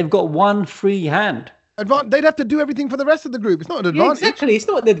advantage. They've got one free hand. They'd have to do everything for the rest of the group. It's not an advantage. Yeah, exactly. It's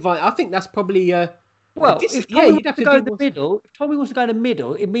not an advantage. I think that's probably. If Tommy wants to go in the middle, if Tommy wants to go in the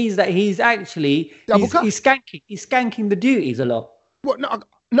middle, it means that he's actually he's skanking the duties a lot. What? No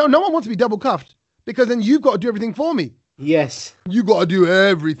one wants to be double cuffed, because then you've got to do everything for me. Yes. You got to do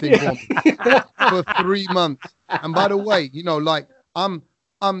everything for me for 3 months. And by the way, I'm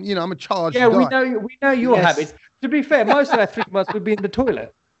a charged guy. We know your habits. To be fair, most of that 3 months would be in the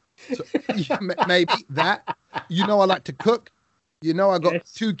toilet. So, maybe that. I like to cook. I got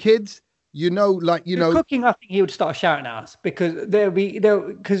 2 kids. Cooking, I think he would start shouting at us, because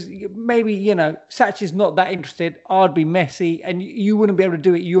because maybe Satch is not that interested. I'd be messy, and you wouldn't be able to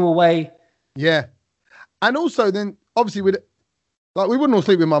do it your way. Yeah, and also then obviously we wouldn't all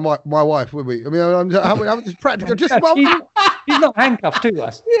sleep with my wife, would we? I mean, I'm just practical. She's not handcuffed to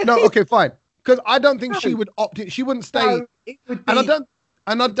us. No, okay, fine. Because I don't think she would opt in. She wouldn't stay. No, it would be...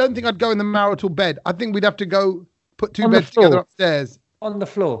 And I don't think I'd go in the marital bed. I think we'd have to go put 2 beds together upstairs. On the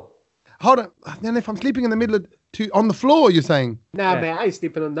floor. Hold on. Then if I'm sleeping in the middle of on the floor, you're saying? No, mate, I ain't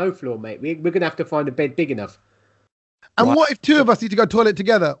sleeping on no floor, mate. We're going to have to find a bed big enough. And what if 2 of us need to go toilet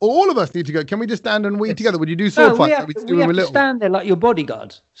together, or all of us need to go? Can we just stand and wee together? Would you do sword fights? We have to stand there like your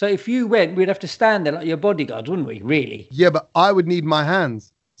bodyguards. So if you went, we'd have to stand there like your bodyguards, wouldn't we? Really? Yeah, but I would need my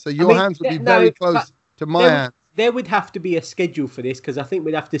hands. So your hands would be very close to my hands. There would have to be a schedule for this, because I think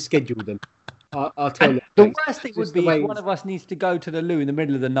we'd have to schedule them. I'll tell you. The worst thing would be if one of us needs to go to the loo in the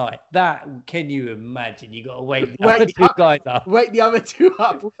middle of the night. That, can you imagine? You got to wake the other 2 guys up. Wake the other 2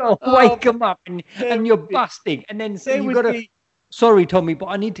 up. Wake them up, and you're busting. And then you got to... Sorry, Tommy, but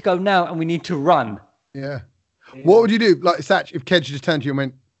I need to go now, and we need to run. Yeah. What would you do, like Satch, if Kedge just turned to you and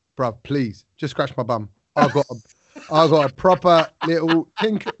went, "Bruv, please, just scratch my bum. I've got a proper little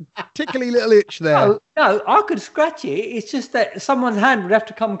tickly little itch there." No, I could scratch it. It's just that someone's hand would have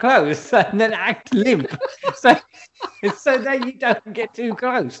to come close and then act limp. so that you don't get too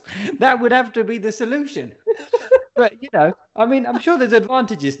close. That would have to be the solution. But I mean, I'm sure there's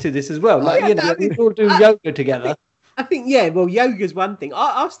advantages to this as well. Like we all do yoga together. I think, yoga's one thing.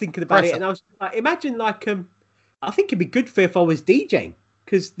 I was thinking about it, and I was like, imagine I think it'd be good for if I was DJing,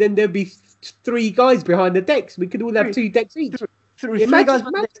 because then there'd be 3 guys behind the decks. We could all have 2 decks each. Three guys.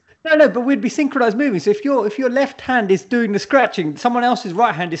 No, but we'd be synchronized moving. So if your left hand is doing the scratching, someone else's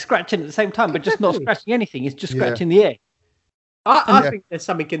right hand is scratching at the same time, but just not scratching anything. It's just scratching the air. I think there's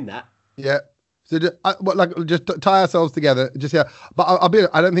something in that. Yeah. So just tie ourselves together. But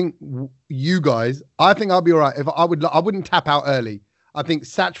I don't think you guys. I think I'll be all right if I wouldn't tap out early. I think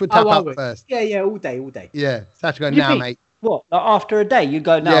Satch would tap out first. Yeah, all day. Yeah, Satch would go now, mate. What? Like after a day, you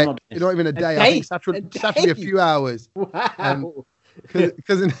go now? Yeah, not even a day. I think Satch would be a few hours. Wow.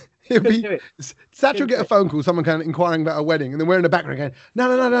 Because Satch will get a phone call, someone kind of inquiring about a wedding, and then we're in the background going,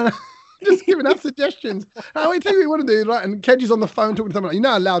 no. Just giving us suggestions. We tell you what you want to do, right? And Kedge is on the phone talking to someone. You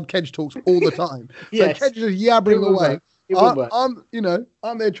know how loud Kedge talks all the time. Yes. So Kedge is just yabbering away.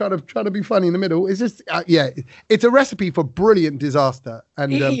 I'm there trying to be funny in the middle. It's just it's a recipe for brilliant disaster.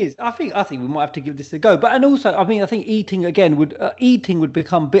 And it is. I think we might have to give this a go. But I think eating again would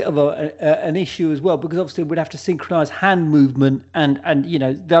become a bit of an issue as well, because obviously we'd have to synchronize hand movement, and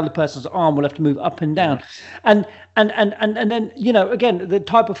the other person's arm will have to move up and down, and then again, the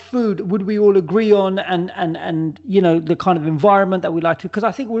type of food would we all agree on, and the kind of environment that we like to, because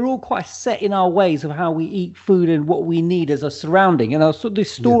I think we're all quite set in our ways of how we eat food and what we need as a surrounding. And I saw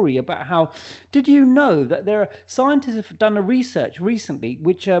this story about how, did you know that there are scientists have done a research recently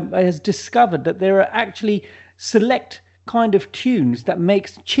which has discovered that there are actually select kind of tunes that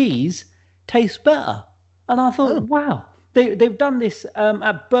makes cheese taste better. And I thought, wow. They've done this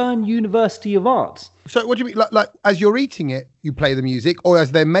at Bern University of Arts. So what do you mean? Like as you're eating it, you play the music, or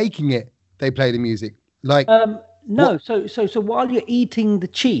as they're making it, they play the music? Like no. What? So while you're eating the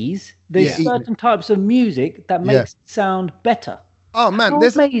cheese, there's certain types of music that makes it sound better. Oh man, how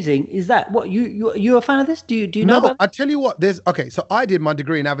amazing is that? What you a fan of this? Do you know? No, I tell you what. So I did my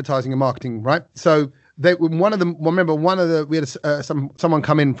degree in advertising and marketing, right? So one of them. Remember, we had someone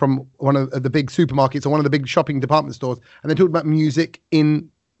come in from one of the big supermarkets or one of the big shopping department stores, and they talked about music in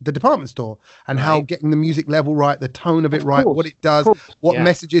the department store and how getting the music level right, the tone of it right, what it does, what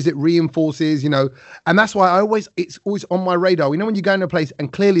messages it reinforces, and that's why it's always on my radar. When you go into a place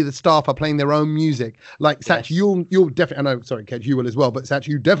and clearly the staff are playing their own music, like Satch, you'll definitely, I know, sorry, Kedge, you will as well, but Satch,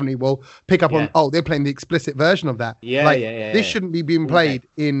 you definitely will pick up on, they're playing the explicit version of that. This shouldn't be being played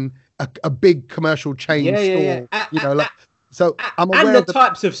in a big commercial chain store, So I'm aware of the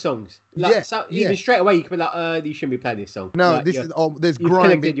types of songs. Even straight away you can be like, you shouldn't be playing this song. No, this is there's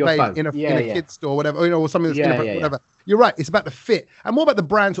grime being played in a kid's store, whatever, or something that's inappropriate, whatever. You're right. It's about the fit and more about the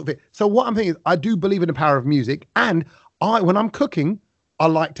brand sort of fit. So what I'm thinking is, I do believe in the power of music, and when I'm cooking, I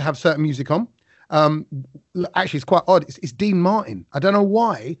like to have certain music on. Actually, it's quite odd. It's Dean Martin. I don't know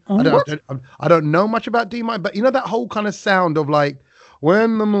why. I don't know much about Dean Martin, but that whole kind of sound of like,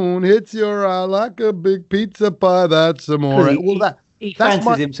 when the moon hits your eye like a big pizza pie, that's amore. All that. He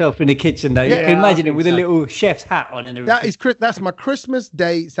fancies himself in the kitchen, though. You can imagine it with a little chef's hat on and everything. That's my Christmas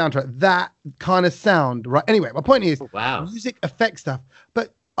Day soundtrack. That kind of sound, right? Anyway, my point is, music affects stuff.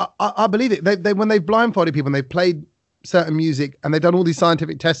 But I believe it. They when they've blindfolded people and they've played certain music and they've done all these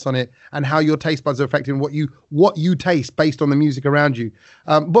scientific tests on it and how your taste buds are affecting what you taste based on the music around you.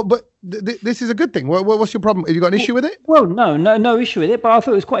 But this is a good thing. What's your problem? Have you got an issue with it? Well, no issue with it. But I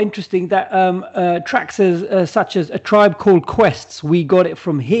thought it was quite interesting that tracks such as A Tribe Called Quests, We Got It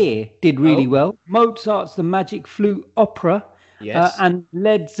From Here, did really well. Mozart's The Magic Flute Opera, and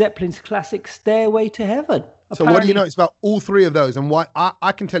Led Zeppelin's classic Stairway to Heaven. So what do you know? It's about all three of those, and why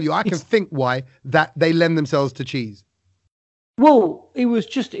I can tell you, I can think why that they lend themselves to cheese. Well, it was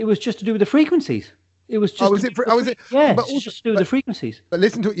just to do with the frequencies. It was just. Yeah, but also just to do with the frequencies. But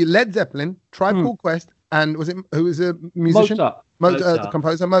listen to it. You Led Zeppelin, Tribe Called Quest, and who was a musician? Mozart. The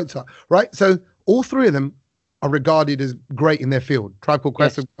composer Mozart. Right. So all three of them are regarded as great in their field. Tribe Called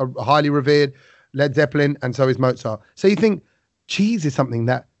Quest are highly revered. Led Zeppelin, and so is Mozart. So you think cheese is something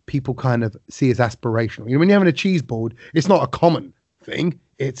that people kind of see as aspirational. When you're having a cheese board, it's not a common thing.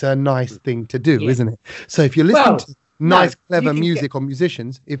 It's a nice thing to do, isn't it? So if you're listening to nice, clever music or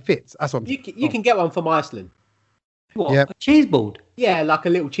musicians, it fits. That's what you can get one from Iceland. What? A cheese board? Yeah, like a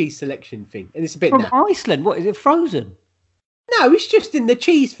little cheese selection thing, and it's a bit from Iceland. What is it? Frozen? No, it's just in the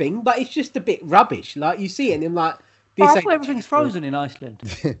cheese thing, but it's just a bit rubbish. Like you see it, and I'm like, I thought everything's frozen in Iceland.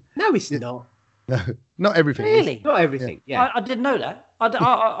 No, it's not. No, not everything. Really? Not everything. Yeah. I didn't know that.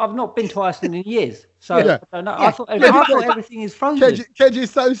 I've not been to Iceland in years, so I don't know. I thought everything is frozen. Kedge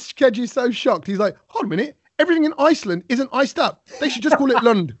is so shocked. He's like, hold a minute. Everything in Iceland isn't iced up. They should just call it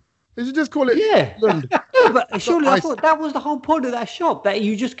Lund. They should just call it Lund. No, but surely I thought that was the whole point of that shop, that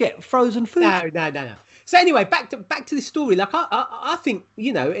you just get frozen food. No. So anyway, back to this story. Like I think,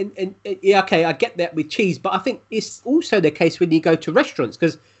 and I get that with cheese, but I think it's also the case when you go to restaurants,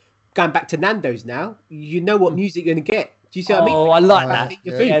 because going back to Nando's now, you know what music you're going to get. Do you see what I mean? Oh, I like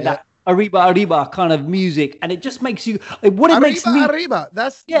that. That arriba kind of music, and it just makes you. Arriba.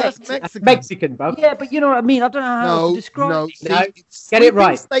 That's Mexican. Mexican, bro. Yeah, but you know what I mean. I don't know how to describe it. No, get it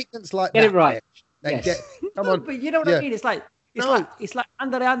right. Statements like get that. It right. Come on. But you know what I mean. It's like Andre. No, it's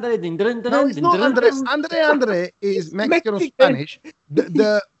not Andre. Andre is Mexican or Spanish.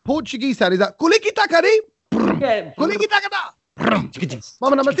 The Portuguese sound is like kulikitakari. Kulikitakada. It's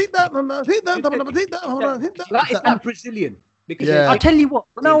not Brazilian. Because I tell you what,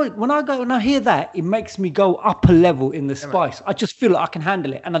 when I hear that, it makes me go up a level in the spice. I just feel like I can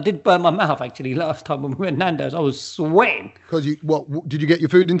handle it, and I did burn my mouth actually last time when we went to Nando's. I was sweating. Because did you get your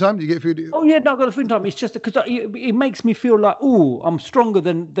food in time? Did you get food? Oh yeah, no, I got the food in time. It's just because it makes me feel like I'm stronger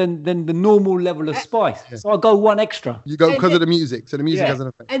than the normal level of spice. Yeah. So I go one extra. You go because of the music, so the music has an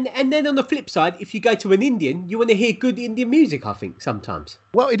effect. And then on the flip side, if you go to an Indian, you want to hear good Indian music. I think sometimes.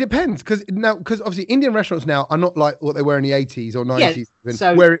 Well, it depends because obviously Indian restaurants now are not like what they were in the 80s or 90s,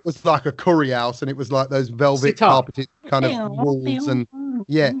 where it was like a curry house and it was like those velvet carpeted kind of walls and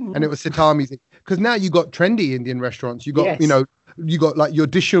and it was sitar music. Because now you got trendy Indian restaurants, you got you got like your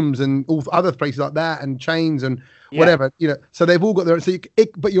Dishams and all other places like that and chains and whatever, so they've all got their own.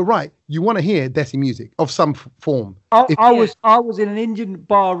 But you're right, you want to hear Desi music of some form. I was in an Indian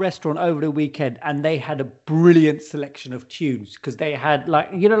bar restaurant over the weekend, and they had a brilliant selection of tunes, because they had like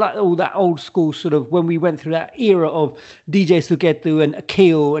all that old school sort of, when we went through that era of DJ Suketu and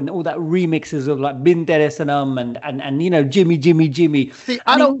Akil and all that remixes of like Bin Teresanam and Jimmy. See,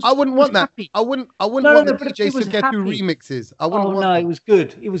 I wouldn't want that. I wouldn't want the DJ Suketu remixes. I wouldn't want it was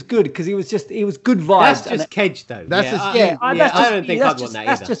good. It was good because it was good vibes. That's just Kedge though. I don't think I'd want that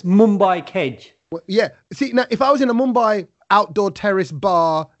either. That's just Mumbai Kedge. Well, see, now if I was in a Mumbai outdoor terrace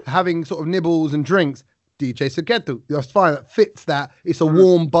bar having sort of nibbles and drinks, DJ Suketu. That's fine. That fits that. It's a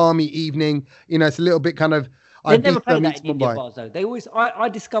warm, balmy evening. You know, it's a little bit kind of. They never play that in India bars though. They always. I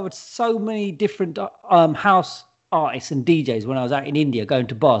discovered so many different house artists and DJs when I was out in India going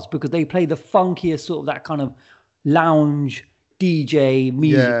to bars because they play the funkiest sort of that kind of lounge DJ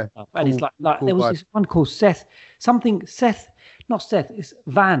music stuff. And it's like there was this one called Seth, it's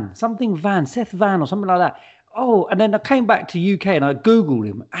Van, Seth Van or something like that. Oh, and then I came back to UK and I Googled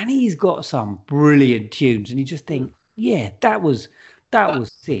him and he's got some brilliant tunes and you just think, yeah, that was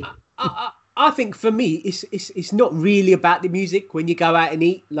sick. I think for me, it's not really about the music when you go out and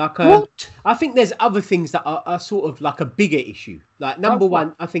eat. Like, I think there's other things that are sort of like a bigger issue. Like number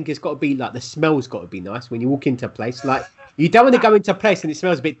one, I think it's got to be like the smell's got to be nice when you walk into a place. Like you don't want to go into a place and it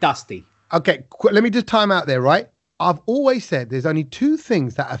smells a bit dusty. Okay, let me just time out there, right? I've always said there's only two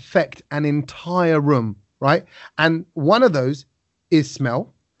things that affect an entire room, right? And one of those is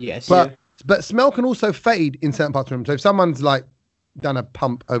smell. Yes. But smell can also fade in certain parts of the room. So if someone's like done a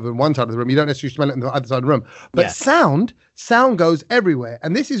pump over one side of the room, you don't necessarily smell it on the other side of the room. But sound goes everywhere.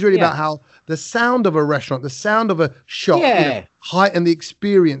 And this is really about how the sound of a restaurant, the sound of a shop, heighten the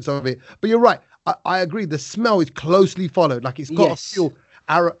experience of it. But you're right. I agree. The smell is closely followed. Like it's got to feel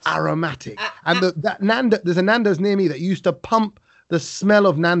aromatic. And there's a Nando's near me that used to pump the smell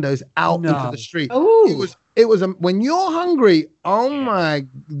of Nando's out into the street. Ooh. It was when you're hungry,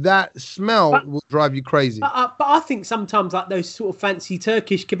 that smell will drive you crazy. But I think sometimes like those sort of fancy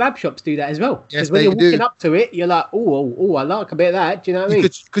Turkish kebab shops do that as well. Yes, when you're walking up to it, you're like, oh, I like a bit of that. Do you know what I mean?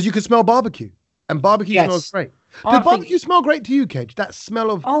 Because you can smell barbecue, and barbecue smells great. Does barbecue smell great to you, Kedge? That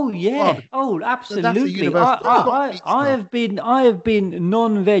smell of barbecue. Oh, absolutely. I have been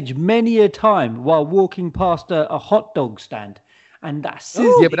non-veg many a time while walking past a hot dog stand. And that's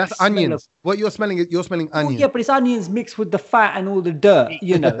but that's onions. What you're smelling onions. Yeah, but it's onions mixed with the fat and all the dirt,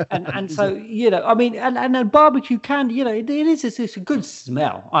 you know. and so, you know, I mean, and barbecue can, you know, it's a good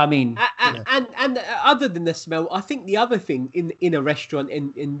smell. I mean, and other than the smell, I think the other thing in a restaurant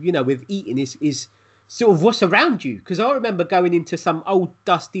and you know with eating is sort of what's around you. Because I remember going into some old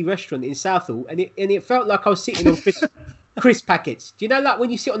dusty restaurant in Southall, and it felt like I was sitting on crisp packets. Do you know, like when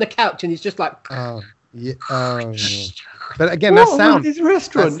you sit on the couch and it's just like. Yeah. But again, that's sound. What was this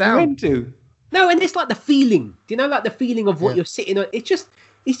restaurant you went to? No, and it's like the feeling. Do you know, like the feeling of what you're sitting on? It's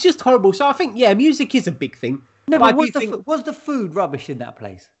just horrible. So I think, music is a big thing. No, but was the food rubbish in that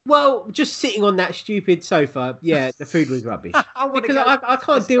place? Well, just sitting on that stupid sofa, the food was rubbish. I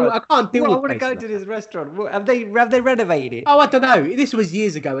can't deal. I want to go to this restaurant. Have they renovated it? Oh, I don't know. This was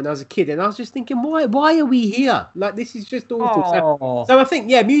years ago when I was a kid, and I was just thinking, why are we here? Like this is just awful. So I think,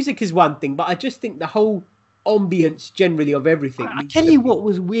 music is one thing, but I just think the whole ambience generally of everything. I tell you what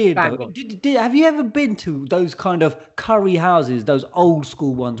was weird though. Have you ever been to those kind of curry houses, those old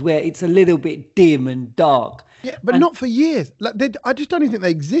school ones where it's a little bit dim and dark? Yeah, but not for years. Like I just don't even think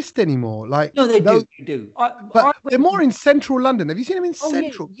they exist anymore. Like no, they do. But they're more in central London. Have you seen them in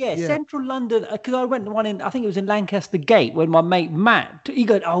central? Yeah, central London. Because I went to one in, I think it was in Lancaster Gate, when my mate Matt, he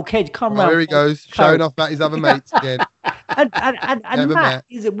goes, Kedge, come round. There he goes, showing off about his other mates again. and Matt,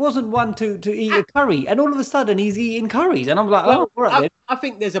 it wasn't one to eat a curry, and all of a sudden he's eating curries, and I'm like, all right. I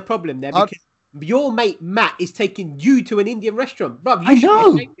think there's a problem there because. Your mate Matt is taking you to an Indian restaurant, bruv.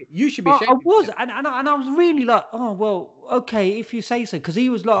 You should be ashamed. I was, and I was really like, oh well, okay, if you say so, because he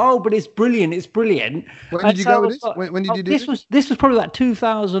was like, but it's brilliant. When did you go with this? When did you do this? This was probably about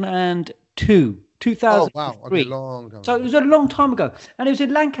 2002, 2003. Oh wow, okay, long time. So it was a long time ago, and it was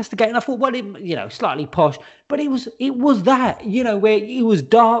in Lancaster Gate, and I thought, well, slightly posh, but it was that, where it was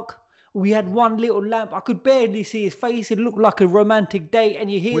dark. We had one little lamp. I could barely see his face. It looked like a romantic date, and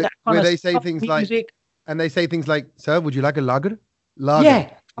you hear that kind of they say things music. Sir, would you like a lager? Lager. Yeah.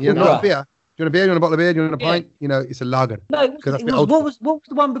 Not a beer. Do you want a beer? You want a bottle of beer? Do you want a pint? It's a lager. No, what was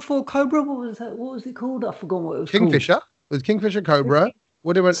the one before Cobra? What was it called? I forgot what it was Kingfisher. called. It was Kingfisher, Cobra.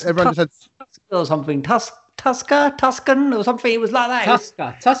 Everyone just had... Or something. Tuscan or something. It was like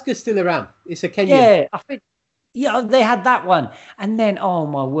that. Tuska's still around. It's a Kenyan. Yeah, I think... Yeah, they had that one. And then, oh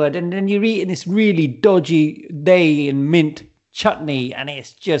my word, and then you're eating this really dodgy day and mint chutney, and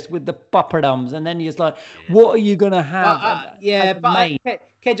it's just with the papadums, and then you're just like, what are you going to have?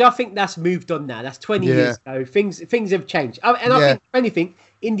 Kedge, I think that's moved on now. That's 20 years ago. Things have changed. I think, if anything,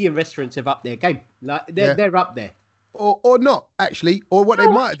 Indian restaurants have upped their game. Like they're up there. Or not, actually. Or what they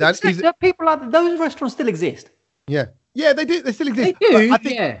might have done is... People like those restaurants still exist. Yeah. Yeah, they do. They still exist. They do,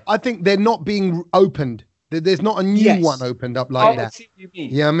 I think they're not being opened. There's not a new one opened up like that. See what you mean.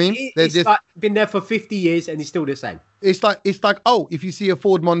 Yeah, I mean, it's just like been there for 50 years and it's still the same. It's like if you see a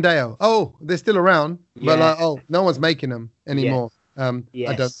Ford Mondeo, they're still around, but no one's making them anymore. I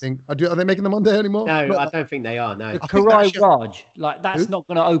don't think. Are they making them on there anymore? No, I don't think they are. No. The Karai Raj, like that's not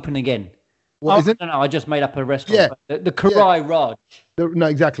going to open again. What is it? I don't know. I just made up a restaurant. Yeah. The Karai Raj. No,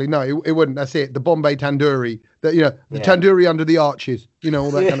 exactly. No, it wouldn't. That's it. The Bombay Tandoori. The Tandoori under the arches.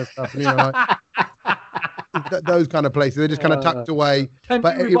 All that kind of stuff. Those kind of places. They're just kind of tucked away.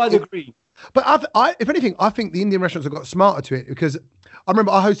 Tandoori by the green. But if anything, I think the Indian restaurants have got smarter to it, because I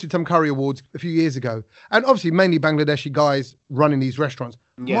remember I hosted some curry awards a few years ago, and obviously mainly Bangladeshi guys running these restaurants.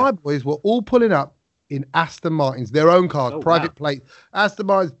 Yeah. My boys were all pulling up in Aston Martins, their own cars, private plates, Aston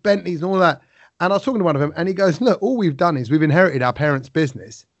Martins, Bentleys, and all that. And I was talking to one of them, and he goes, "Look, all we've done is we've inherited our parents'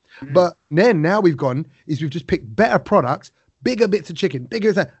 business, but then now we've just picked better products, bigger bits of chicken,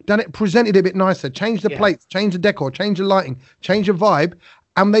 done it, presented it a bit nicer, changed the plates, changed the decor, changed the lighting, changed the vibe."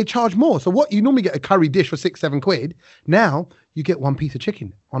 And they charge more. So what you normally get a curry dish for 6-7 quid, now you get one piece of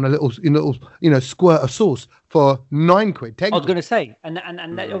chicken on a little squirt of sauce for 9 quid. 10 I was going to say, and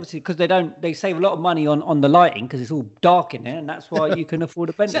obviously because they save a lot of money on the lighting, because it's all dark in there, and that's why you can afford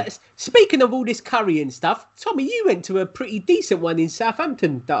a Bentley. So, speaking of all this curry and stuff, Tommy, you went to a pretty decent one in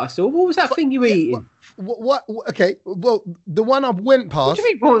Southampton that I saw. What was that thing you were eating? What? Okay, well, the one I went past. What do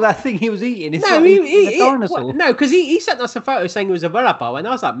you mean? What was that thing he was eating? It's a dinosaur. No, because he sent us a photo saying it was a vada pav, and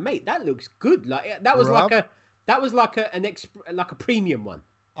I was like, mate, that looks good. Like that was like a premium one.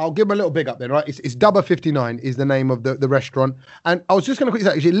 I'll give him a little big up then, right? It's Dubba 59 is the name of the restaurant, and I was just going to quickly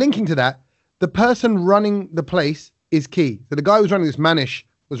say, actually linking to that, the person running the place is key. So the guy who was running this, Manish,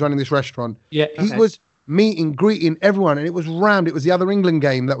 was running this restaurant. Yeah, he was meeting, greeting everyone, and it was rammed. It was the other England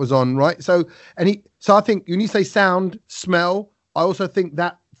game that was on, right? So I think when you say sound, smell, I also think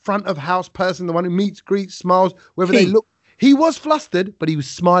that front of house person, the one who meets, greets, smiles, whether they look, he was flustered, but he was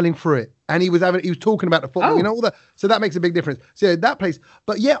smiling through it, and he was talking about the football, all that. So that makes a big difference. So yeah, that place.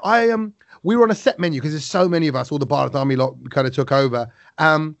 But yeah, we were on a set menu because there's so many of us. All the Bharat Army lot kind of took over,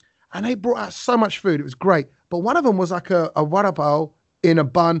 and they brought out so much food. It was great. But one of them was like a vada pav in a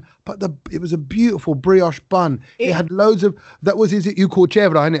bun, but it was a beautiful brioche bun. It had loads of you call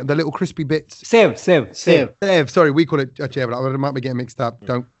chevra, isn't it? The little crispy bits. Sev. Sorry, we call it a chevra. I might be getting mixed up.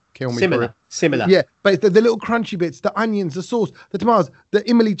 Don't kill me for it. Similar. Yeah, but it's the little crunchy bits, the onions, the sauce, the tomatoes, the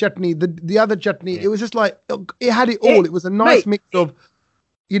imli chutney, the other chutney. Yeah. It was just like, it had it all. It was a nice mix of,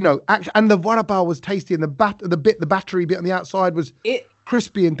 and the vada pav was tasty, and the battery bit on the outside was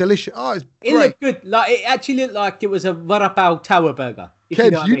crispy and delicious. Oh, it's great. It looked good. Like it actually looked like it was a vada pav tower burger.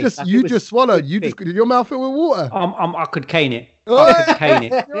 Keds, you just swallowed. Did your mouth fill with water? I could cane it. I could cane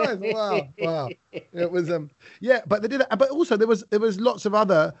it. Wow. It was but they did that. But also there was lots of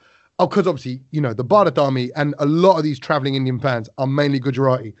other. Oh, because obviously the Bharat Army and a lot of these traveling Indian fans are mainly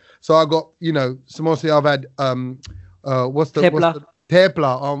Gujarati. So I got samosa. I've had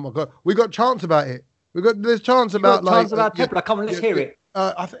tepla. Oh my god, we got chants about it. There's chants about tepla. Come on, let's hear it.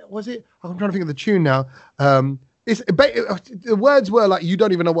 I think was it? I'm trying to think of the tune now. The words were like, you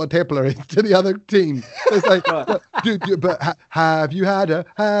don't even know what a tepla is to the other team. So it's like, but have you had a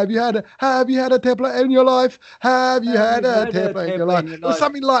tepla in your life? Have you had a tepla in your life? Or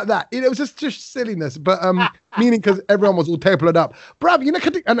something like that. It was just silliness, but meaning because everyone was all teplaed up. Bruv,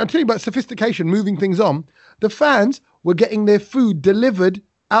 and I'm telling you about sophistication, moving things on. The fans were getting their food delivered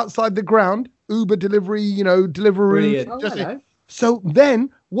outside the ground, Uber delivery, Deliveroo. So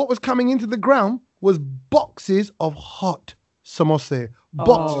then what was coming into the ground was boxes of hot samosa.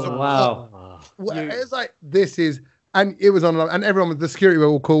 Hot. It's like, this is, and it was on, and everyone, the security were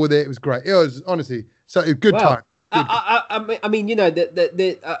all cool with it. It was great. It was honestly, so it was good time. I mean,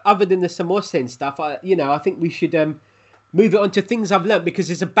 the other than the samosa and stuff, I think we should move it on to things I've learned,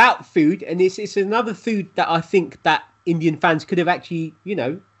 because it's about food, and it's another food that I think that Indian fans could have actually,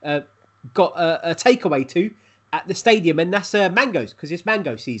 got a takeaway to at the stadium, and that's mangoes, because it's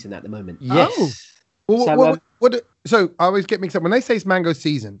mango season at the moment. Yes. So I always get mixed up when they say it's mango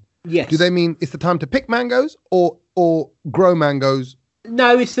season. Yes. Do they mean it's the time to pick mangoes or grow mangoes?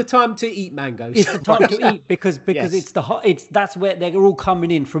 No, it's the time to eat mangoes. It's the time to eat because it's the hot. That's where they're all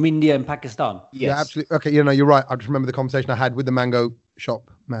coming in from India and Pakistan. Yes. Yeah, absolutely. Okay, you're right. I just remember the conversation I had with the mango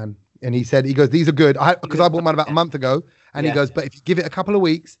shop man, and he goes, these are good. Because I bought mine about a month ago, and he goes, but if you give it a couple of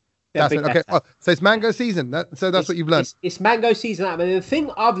weeks. That's it. Okay. So it's mango season. So that's what you've learned. It's mango season. I mean, the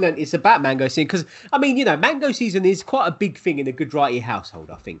thing I've learned is about mango season, because mango season is quite a big thing in a Gujarati household,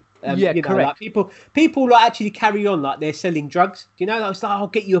 I think. Correct. Like people actually carry on like they're selling drugs. It's like, I'll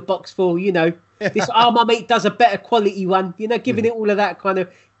get you a box for this. My mate does a better quality one. Giving it all of that kind of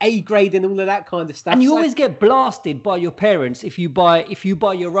A grade and all of that kind of stuff. And you always get blasted by your parents if you buy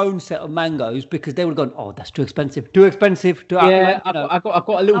your own set of mangoes, because they would have gone, oh, that's too expensive. I've got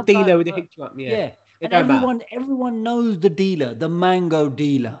a little dealer with a hook you up. Yeah. and everyone knows the dealer, the mango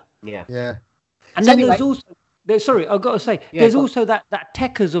dealer. Yeah. And so then there's also. Sorry, I've got to say, there's also that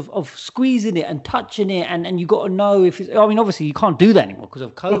techers of squeezing it and touching it, and you got to know if it's. I mean, obviously you can't do that anymore because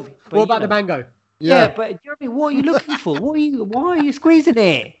of COVID. What about the mango? Yeah, but do you know what I mean? What are you looking for? Why are you squeezing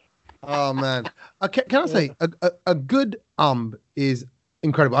it? Oh man, can I say a good is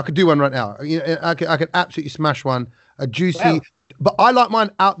incredible. I could do one right now. I could absolutely smash one. A juicy, but I like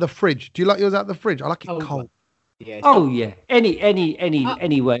mine out the fridge. Do you like yours out the fridge? I like it cold. Yeah. Oh yeah.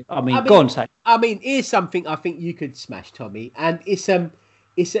 Anyway. I mean, go on, say. I mean, here's something I think you could smash, Tommy, and it's and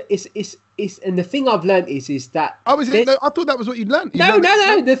the thing I've learned is that. Oh, is it? I thought that was what you'd learned. No.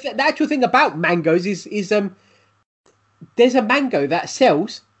 The actual thing about mangoes is there's a mango that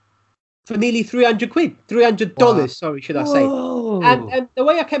sells for nearly £300, $300. Sorry, should I say? And the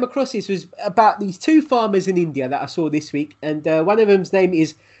way I came across this was about these two farmers in India that I saw this week, and one of them's name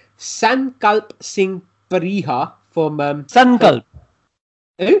is Sankalp Singh Pariha from Sankalp.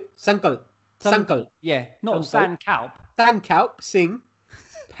 Who? Sankalp. Yeah, not Sankalp. Sankalp Singh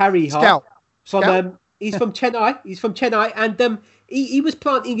Pariha. He's from Chennai. And he was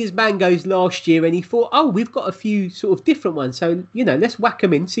planting his mangoes last year, and he thought, we've got a few sort of different ones, so let's whack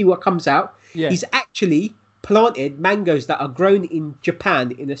them in, see what comes out. Yeah. He's actually planted mangoes that are grown in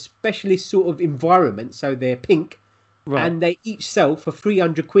Japan in a specialist sort of environment, so they're pink. Right. And they each sell for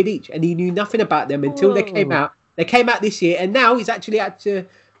 £300 each, and he knew nothing about them until they came out. They came out this year, and now he's actually had to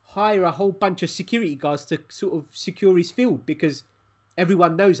hire a whole bunch of security guards to sort of secure his field because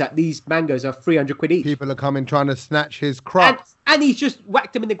everyone knows that these mangoes are £300 each. People are coming trying to snatch his crop, and he's just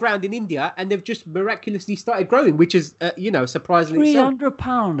whacked them in the ground in India, and they've just miraculously started growing, which is surprisingly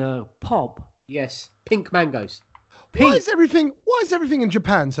 £300 a pop. Yes, pink mangoes. Why is everything in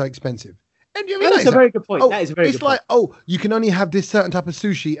Japan so expensive? And that's a very good point. That is a very good point. It's like, you can only have this certain type of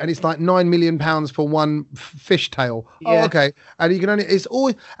sushi, and it's like £9 million for one fish tail. Yeah. Oh, okay. And you can only, it's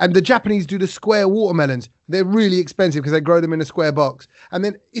always, and the Japanese do the square watermelons. They're really expensive because they grow them in a square box. And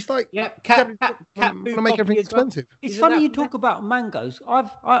then it's like, cat want to make everything expensive. It's funny you talk about mangoes.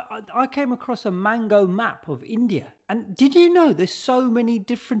 I came across a mango map of India. And did you know there's so many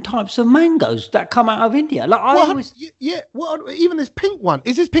different types of mangoes that come out of India? Like even this pink one.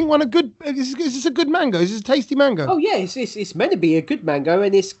 Is this pink one a good? Is this a good mango? Is this a tasty mango? Oh yeah, it's meant to be a good mango,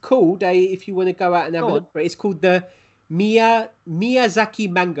 and it's called if you want to go out and have a look for it, it's called the Miyazaki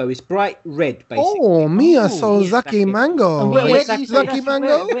mango. It's bright red, basically. Oh, Miyazaki mango. And Miyazaki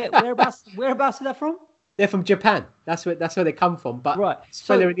mango. Whereabouts are they from? They're from Japan. That's where they come from. But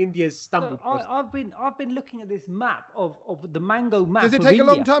in India's stumbled. I've been looking at this map of the mango map. Does it take a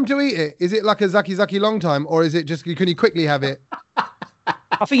long time to eat it? Is it like a zaki long time, or is it just can you quickly have it?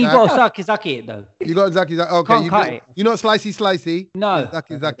 I think you've got to zaki it though. You got zaki. Okay, you're not slicey. No,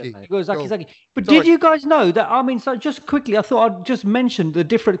 zaki. You got zaki. But did you guys know that? I mean, so just quickly, I thought I'd just mention the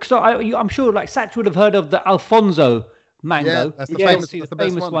different. So I'm sure, like Satch would have heard of the Alfonso mango. Yeah, that's the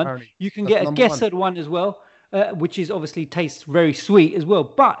famous one. Apparently. You can get a Gesser one as well, which is obviously tastes very sweet as well.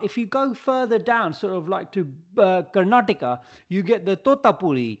 But if you go further down, sort of like to Karnataka, you get the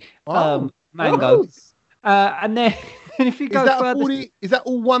Totapuri mango, and then. And if you go further, is that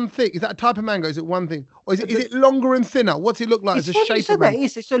all one thing? Is that a type of mango? Is it one thing, or is it longer and thinner? What's it look like? It's a shape of mango.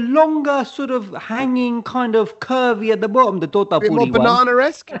 It's a longer, sort of hanging, kind of curvy at the bottom. The Totapuri one. More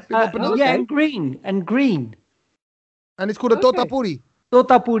banana-esque. Yeah, and green. And it's called a Totapuri.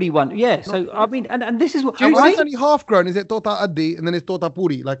 Totapuri one, yeah. So I mean, and this is what. It's only half grown. Is it Tota Addi and then it's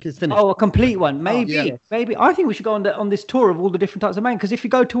Totapuri, like it's finished? Oh, a complete one, maybe. Maybe. I think we should go on this tour of all the different types of mango, because if you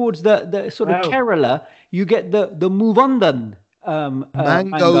go towards the sort of Kerala, you get the Muvandan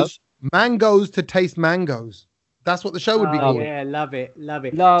mangoes to taste mangoes. That's what the show would be called. Yeah, love it.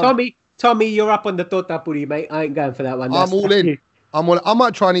 Tommy, you're up on the Totapuri, mate. I ain't going for that one. I'm all in. I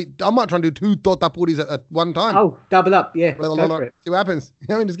might try and do 2 Totapuris at one time. Oh, double up, yeah. See what happens.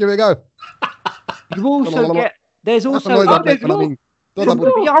 Just give it a go. You also get. There's also. I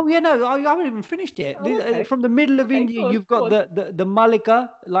haven't even finished it. From the middle of India, you've got the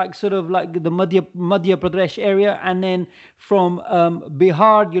Malika, like sort of like the Madhya Pradesh area, and then from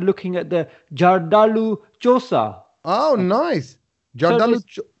Bihar, you're looking at the Jardalu Chosa. Oh, nice. Jardalu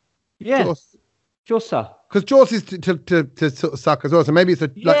Chosa. Because juice is to sort of suck as well. So maybe it's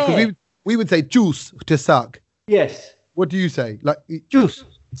like we would say juice to suck. Yes. What do you say? Like juice.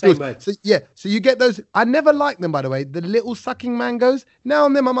 Same word. So you get those. I never liked them, by the way. The little sucking mangoes. Now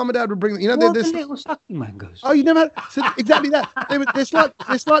and then, my mum and dad would bring them. The little sucking mangoes? Oh, you never. So exactly that. They're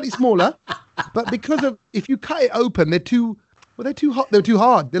slightly smaller, but because of if you cut it open, they're too hot. They're too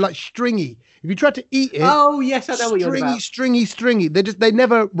hard. They're like stringy. If you try to eat it, oh yes, I know what you're about. Stringy. They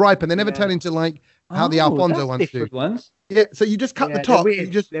never ripen. They never turn into like how the Alfonso ones do. Ones. Yeah, so you just cut the top. You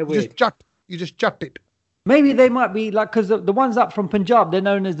just jut it. Maybe they might be like, because the ones up from Punjab, they're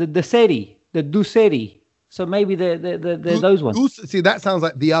known as the Duseri. So maybe they're those ones. See, that sounds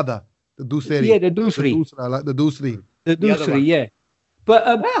like the other, the Duseri. Yeah, the Dusri. Like the Dusri. The Dusri, yeah. But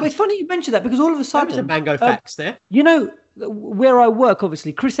it's funny you mentioned that, because all of a sudden, some mango facts there. You know, where I work,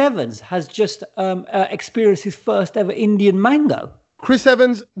 obviously, Chris Evans has just experienced his first ever Indian mango. Chris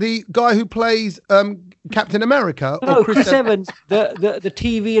Evans, the guy who plays Captain America? No, Chris Evans, the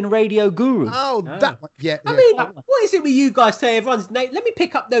TV and radio guru. Oh, that one. Yeah. I mean, what is it with you guys say everyone's name? Let me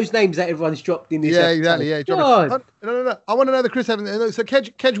pick up those names that everyone's dropped in this episode. Exactly. Yeah, God. No. I want to know the Chris Evans. So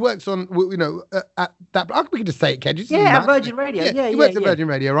Kedge works on, at that. We can just say it, Kedge. At Virgin Radio. Yeah, he works at Virgin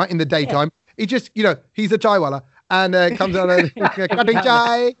Radio, right, in the daytime. He just, he's a chaiwala and comes on cutting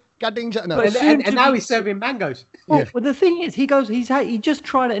chai. No. And now he's serving mangoes. Well, the thing is, he just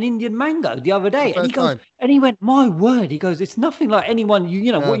tried an Indian mango the other day, and he went, my word, he goes, it's nothing like anyone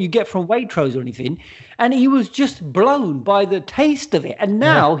what you get from Waitrose or anything, and he was just blown by the taste of it, and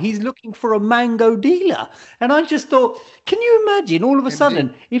now he's looking for a mango dealer, and I just thought, can you imagine all of a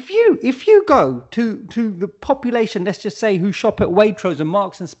sudden if you go to the population, let's just say, who shop at Waitrose and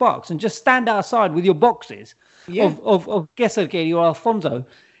Marks and Sparks, and just stand outside with your boxes of Gessergeli or Alfonso,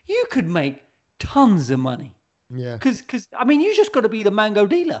 you could make tons of money. Yeah. Because I mean, you just got to be the mango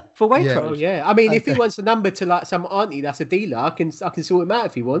dealer for Waitrose. Yeah. I mean, if he wants a number to like some auntie that's a dealer, I can sort him out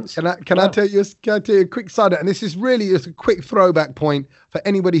if he wants. Can I tell you a quick side? And this is really just a quick throwback point for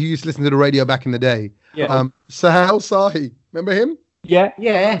anybody who used to listen to the radio back in the day. Yeah. Sahel Sahi, remember him? Yeah.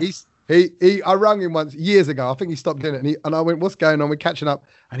 I rang him once years ago. I think he stopped doing it, and I went, "What's going on? We're catching up."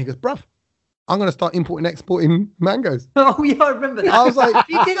 And he goes, "Bruv, I'm going to start importing, exporting mangoes." Oh, yeah, I remember that. I was like,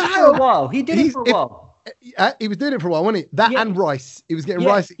 he did it for a while. He was doing it for a while, wasn't he? That and rice. He was getting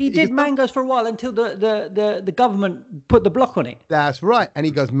rice. He did mangoes for a while until the government put the block on it. That's right. And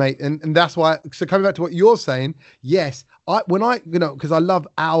he goes, mate, and that's why. So coming back to what you're saying, yes, because I love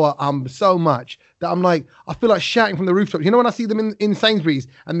our so much that I'm like, I feel like shouting from the rooftops. When I see them in Sainsbury's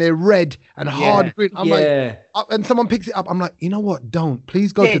and they're red and hard green, I'm like, and someone picks it up, I'm like, you know what? Don't.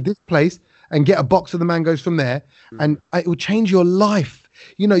 Please go to this place and get a box of the mangoes from there, and it will change your life.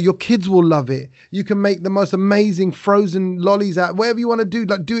 Your kids will love it. You can make the most amazing frozen lollies out, whatever you want to do,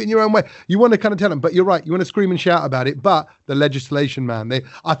 like do it in your own way. You want to kind of tell them, but you're right. You want to scream and shout about it, but the legislation, man,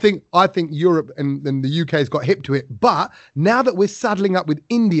 I think Europe and the UK has got hip to it. But now that we're saddling up with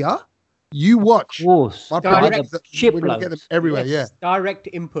India, you watch. Of course. Shiploads. Get them everywhere. Yes, direct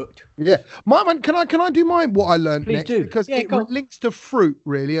input. Yeah. My man, can I do what I learned Please next? do. Because it links to fruit,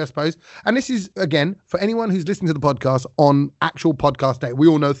 really, I suppose. And this is, again, for anyone who's listening to the podcast on actual podcast day. We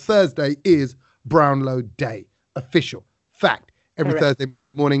all know Thursday is Brownlow Day. Official. Fact. Every Thursday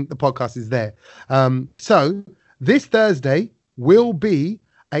morning, the podcast is there. So this Thursday will be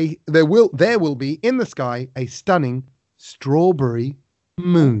there will be in the sky a stunning strawberry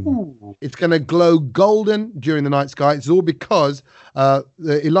moon. Ooh. It's going to glow golden during the night sky. It's all because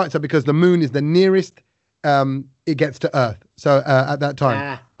it lights up because the moon is the nearest it gets to Earth. So at that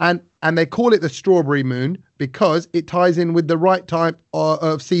time, and they call it the strawberry moon because it ties in with the right time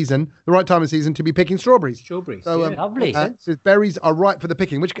of season, to be picking strawberries. So lovely. So berries are ripe for the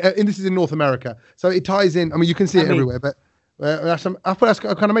picking. And this is in North America, so it ties in. I mean, you can see it everywhere, but. That's kind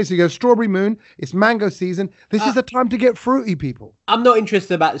of amazing. You go, strawberry moon, it's mango season. This is the time to get fruity, people. I'm not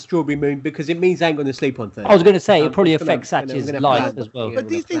interested about the strawberry moon because it means I ain't going to sleep on Thursday. I was going to say, it probably affects Satch's life as well. But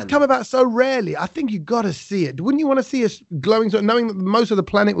these things come about so rarely. I think you got to see it. Wouldn't you want to see us glowing, knowing that most of the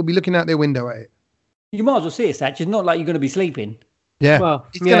planet will be looking out their window at it? You might as well see it, Satch. It's not like you're going to be sleeping. Yeah. Well,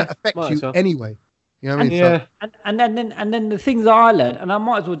 it's going to affect you anyway. You know what I mean? Yeah. And then the things that I learned, and I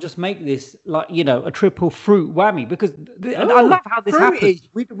might as well just make this like a triple fruit whammy because I love how this happens.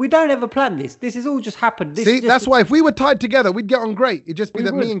 We don't ever plan this. This has all just happened. That's why if we were tied together, we'd get on great. It'd just be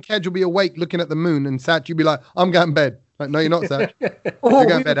that me and Kedge will be awake looking at the moon, and Satch, you'd be like, "I'm going to bed." Like, no, you're not, Satch. You're going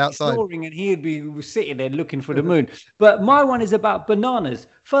to bed outside. Snoring, and he'd be sitting there looking for the moon. But my one is about bananas.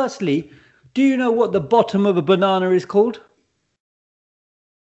 Firstly, do you know what the bottom of a banana is called?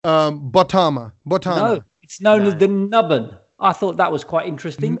 Botama. No, it's known as the nubbin. I thought that was quite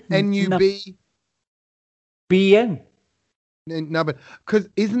interesting. N-U-B? B-N. Nubbin. Because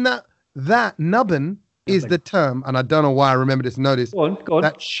isn't that nubbin is the term, and I don't know why I remember this notice, go on.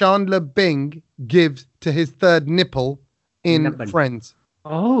 that Chandler Bing gives to his third nipple in nubbin. Friends.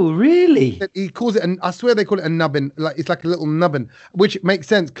 Oh, really? He calls it, and I swear they call it a nubbin. Like it's like a little nubbin, which makes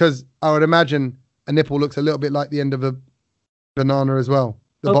sense because I would imagine a nipple looks a little bit like the end of a banana as well.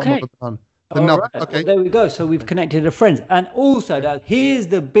 The bottom of the banana. Right. Okay. Well, there we go. So we've connected to friends. And also, here's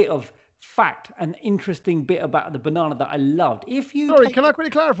the bit of fact, an interesting bit about the banana that I loved. Can I quickly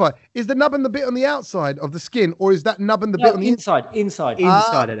clarify? Is the nubbin the bit on the outside of the skin, or is that nubbin the bit on the inside? Inside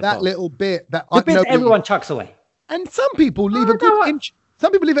of the that little bit that everyone chucks away. And some people leave a good inch.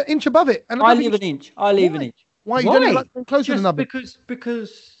 Some people leave an inch above it. And I leave an inch. Why you don't leave it close to the nubbin?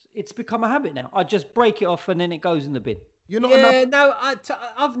 Because it's become a habit now. I just break it off and then it goes in the bin. You're not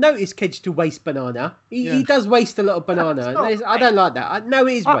I've noticed Kedge to waste banana. He does waste a lot of banana. I don't like that. I know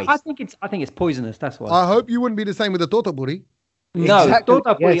it is waste. I think it's poisonous. That's why. I hope you wouldn't be the same with the totapuri. No,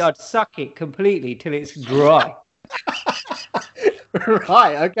 totapuri, I'd suck it completely till it's dry.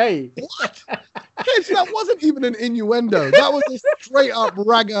 Right, okay. What? Kedge, that wasn't even an innuendo. That was a straight up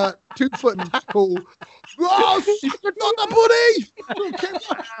ragger 2-foot tackle. Oh, totapuri!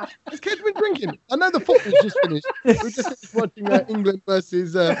 Has Kedge been drinking? I know the football's just finished. We're just watching England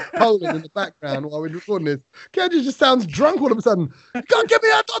versus Poland in the background while we're recording this. Kedge just sounds drunk all of a sudden. Go give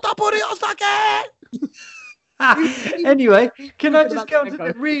me a totapuri, I'll suck it! Anyway, can I just go on to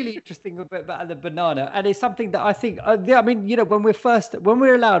the really interesting bit about the banana? And it's something that I think, when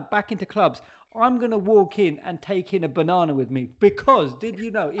we're allowed back into clubs, I'm going to walk in and take in a banana with me because, did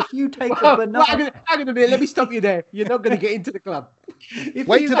you know, if you take a banana... Hang on a minute, let me stop you there. You're not going to get into the club.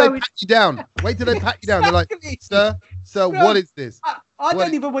 Wait till they pat you down. They're like, sir, what is this? I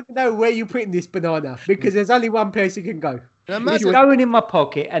don't even want to know where you're putting this banana because there's only one place you can go. It's going in my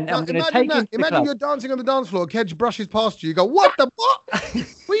pocket and I'm going to take it. Imagine you're dancing on the dance floor, Kedge brushes past you, you go, what the what?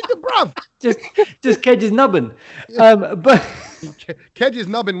 Where's the bruv? Just Kedge's nubbin. But Kedge's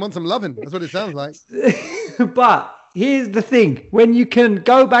nubbin wants some loving. That's what it sounds like. But here's the thing. When you can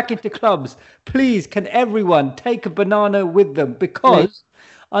go back into clubs, please, can everyone take a banana with them? Because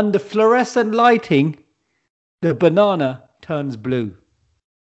under fluorescent lighting, the banana turns blue.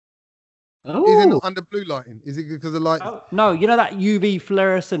 Oh. Is it under blue lighting? Is it because of light? Oh, no, you know that UV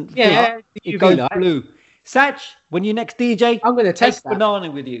fluorescent thing? It goes blue. Satch, when you next DJ, I'm going to take banana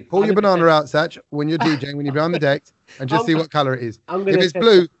with you. Pull your banana out, Satch, when you're DJing, when you're behind the decks, and just see what colour it is. If it's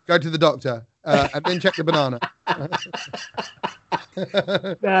blue, go to the doctor and then check the banana.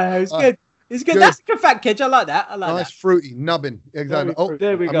 No, it's good. It's good. That's a good fact, Kedge. I like that. Nice fruity nubbin. Exactly. Oh,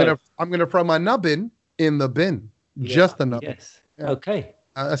 there we go. I'm going to throw my nubbin in the bin. Yeah. Just the nubbin. Yes. Yeah. Okay.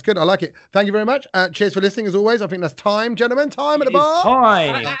 That's good. I like it. Thank you very much. Cheers for listening, as always. I think that's time, gentlemen. Time at the bar.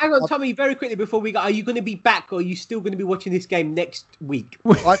 Time. Hang on, Tommy, very quickly before we go. Are you going to be back or are you still going to be watching this game next week?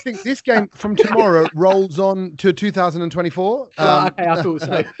 I think this game from tomorrow rolls on to 2024. Okay, I thought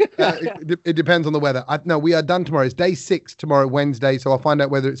so. It depends on the weather. No, we are done tomorrow. It's day 6 tomorrow, Wednesday. So I'll find out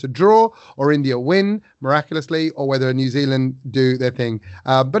whether it's a draw or India win miraculously or whether New Zealand do their thing.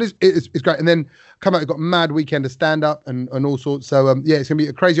 But it's great. And then come out, we've got a mad weekend of stand-up and all sorts. So, it's going to be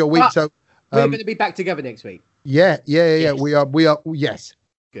a crazy old week. So we're going to be back together next week. Yeah. Yes. We are. Yes.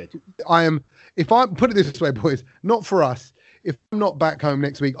 Good. If I put it this way, boys, not for us. If I'm not back home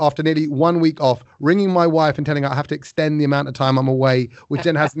next week after nearly 1 week off, ringing my wife and telling her I have to extend the amount of time I'm away, which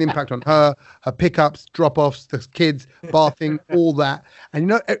then has an impact on her pickups, drop-offs, the kids, bathing, all that.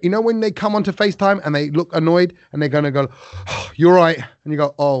 And you know when they come onto FaceTime and they look annoyed and they're going to go, oh, you're right. And you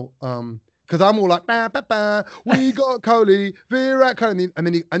go, because I'm all like, we got Coley, Virat Kohli. And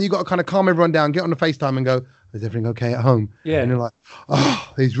then you got to kind of calm everyone down, get on the FaceTime and go, is everything okay at home? Yeah. And you're like,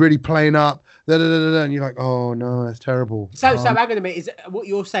 oh, he's really playing up. And you're like, oh, no, that's terrible. So hang on a minute. What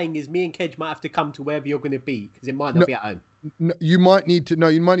you're saying is me and Kedge might have to come to wherever you're going to be because it might not be at home. No, you might need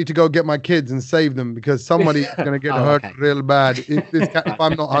to go get my kids and save them because somebody's going to get hurt real bad if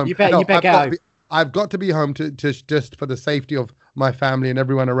I'm not home. You better get home. I've got to be home to just for the safety of my family and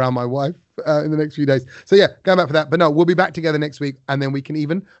everyone around my wife in the next few days. So yeah, going back for that. But no, we'll be back together next week, and then we can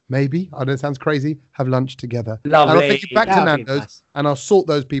even maybe, I know it sounds crazy, have lunch together. Lovely. And I'll take you back to Nando's and I'll sort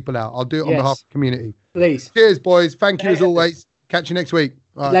those people out. I'll do it on behalf of the community. Please. Cheers, boys. Thank you as always. Catch you next week.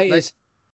 All right, Latest.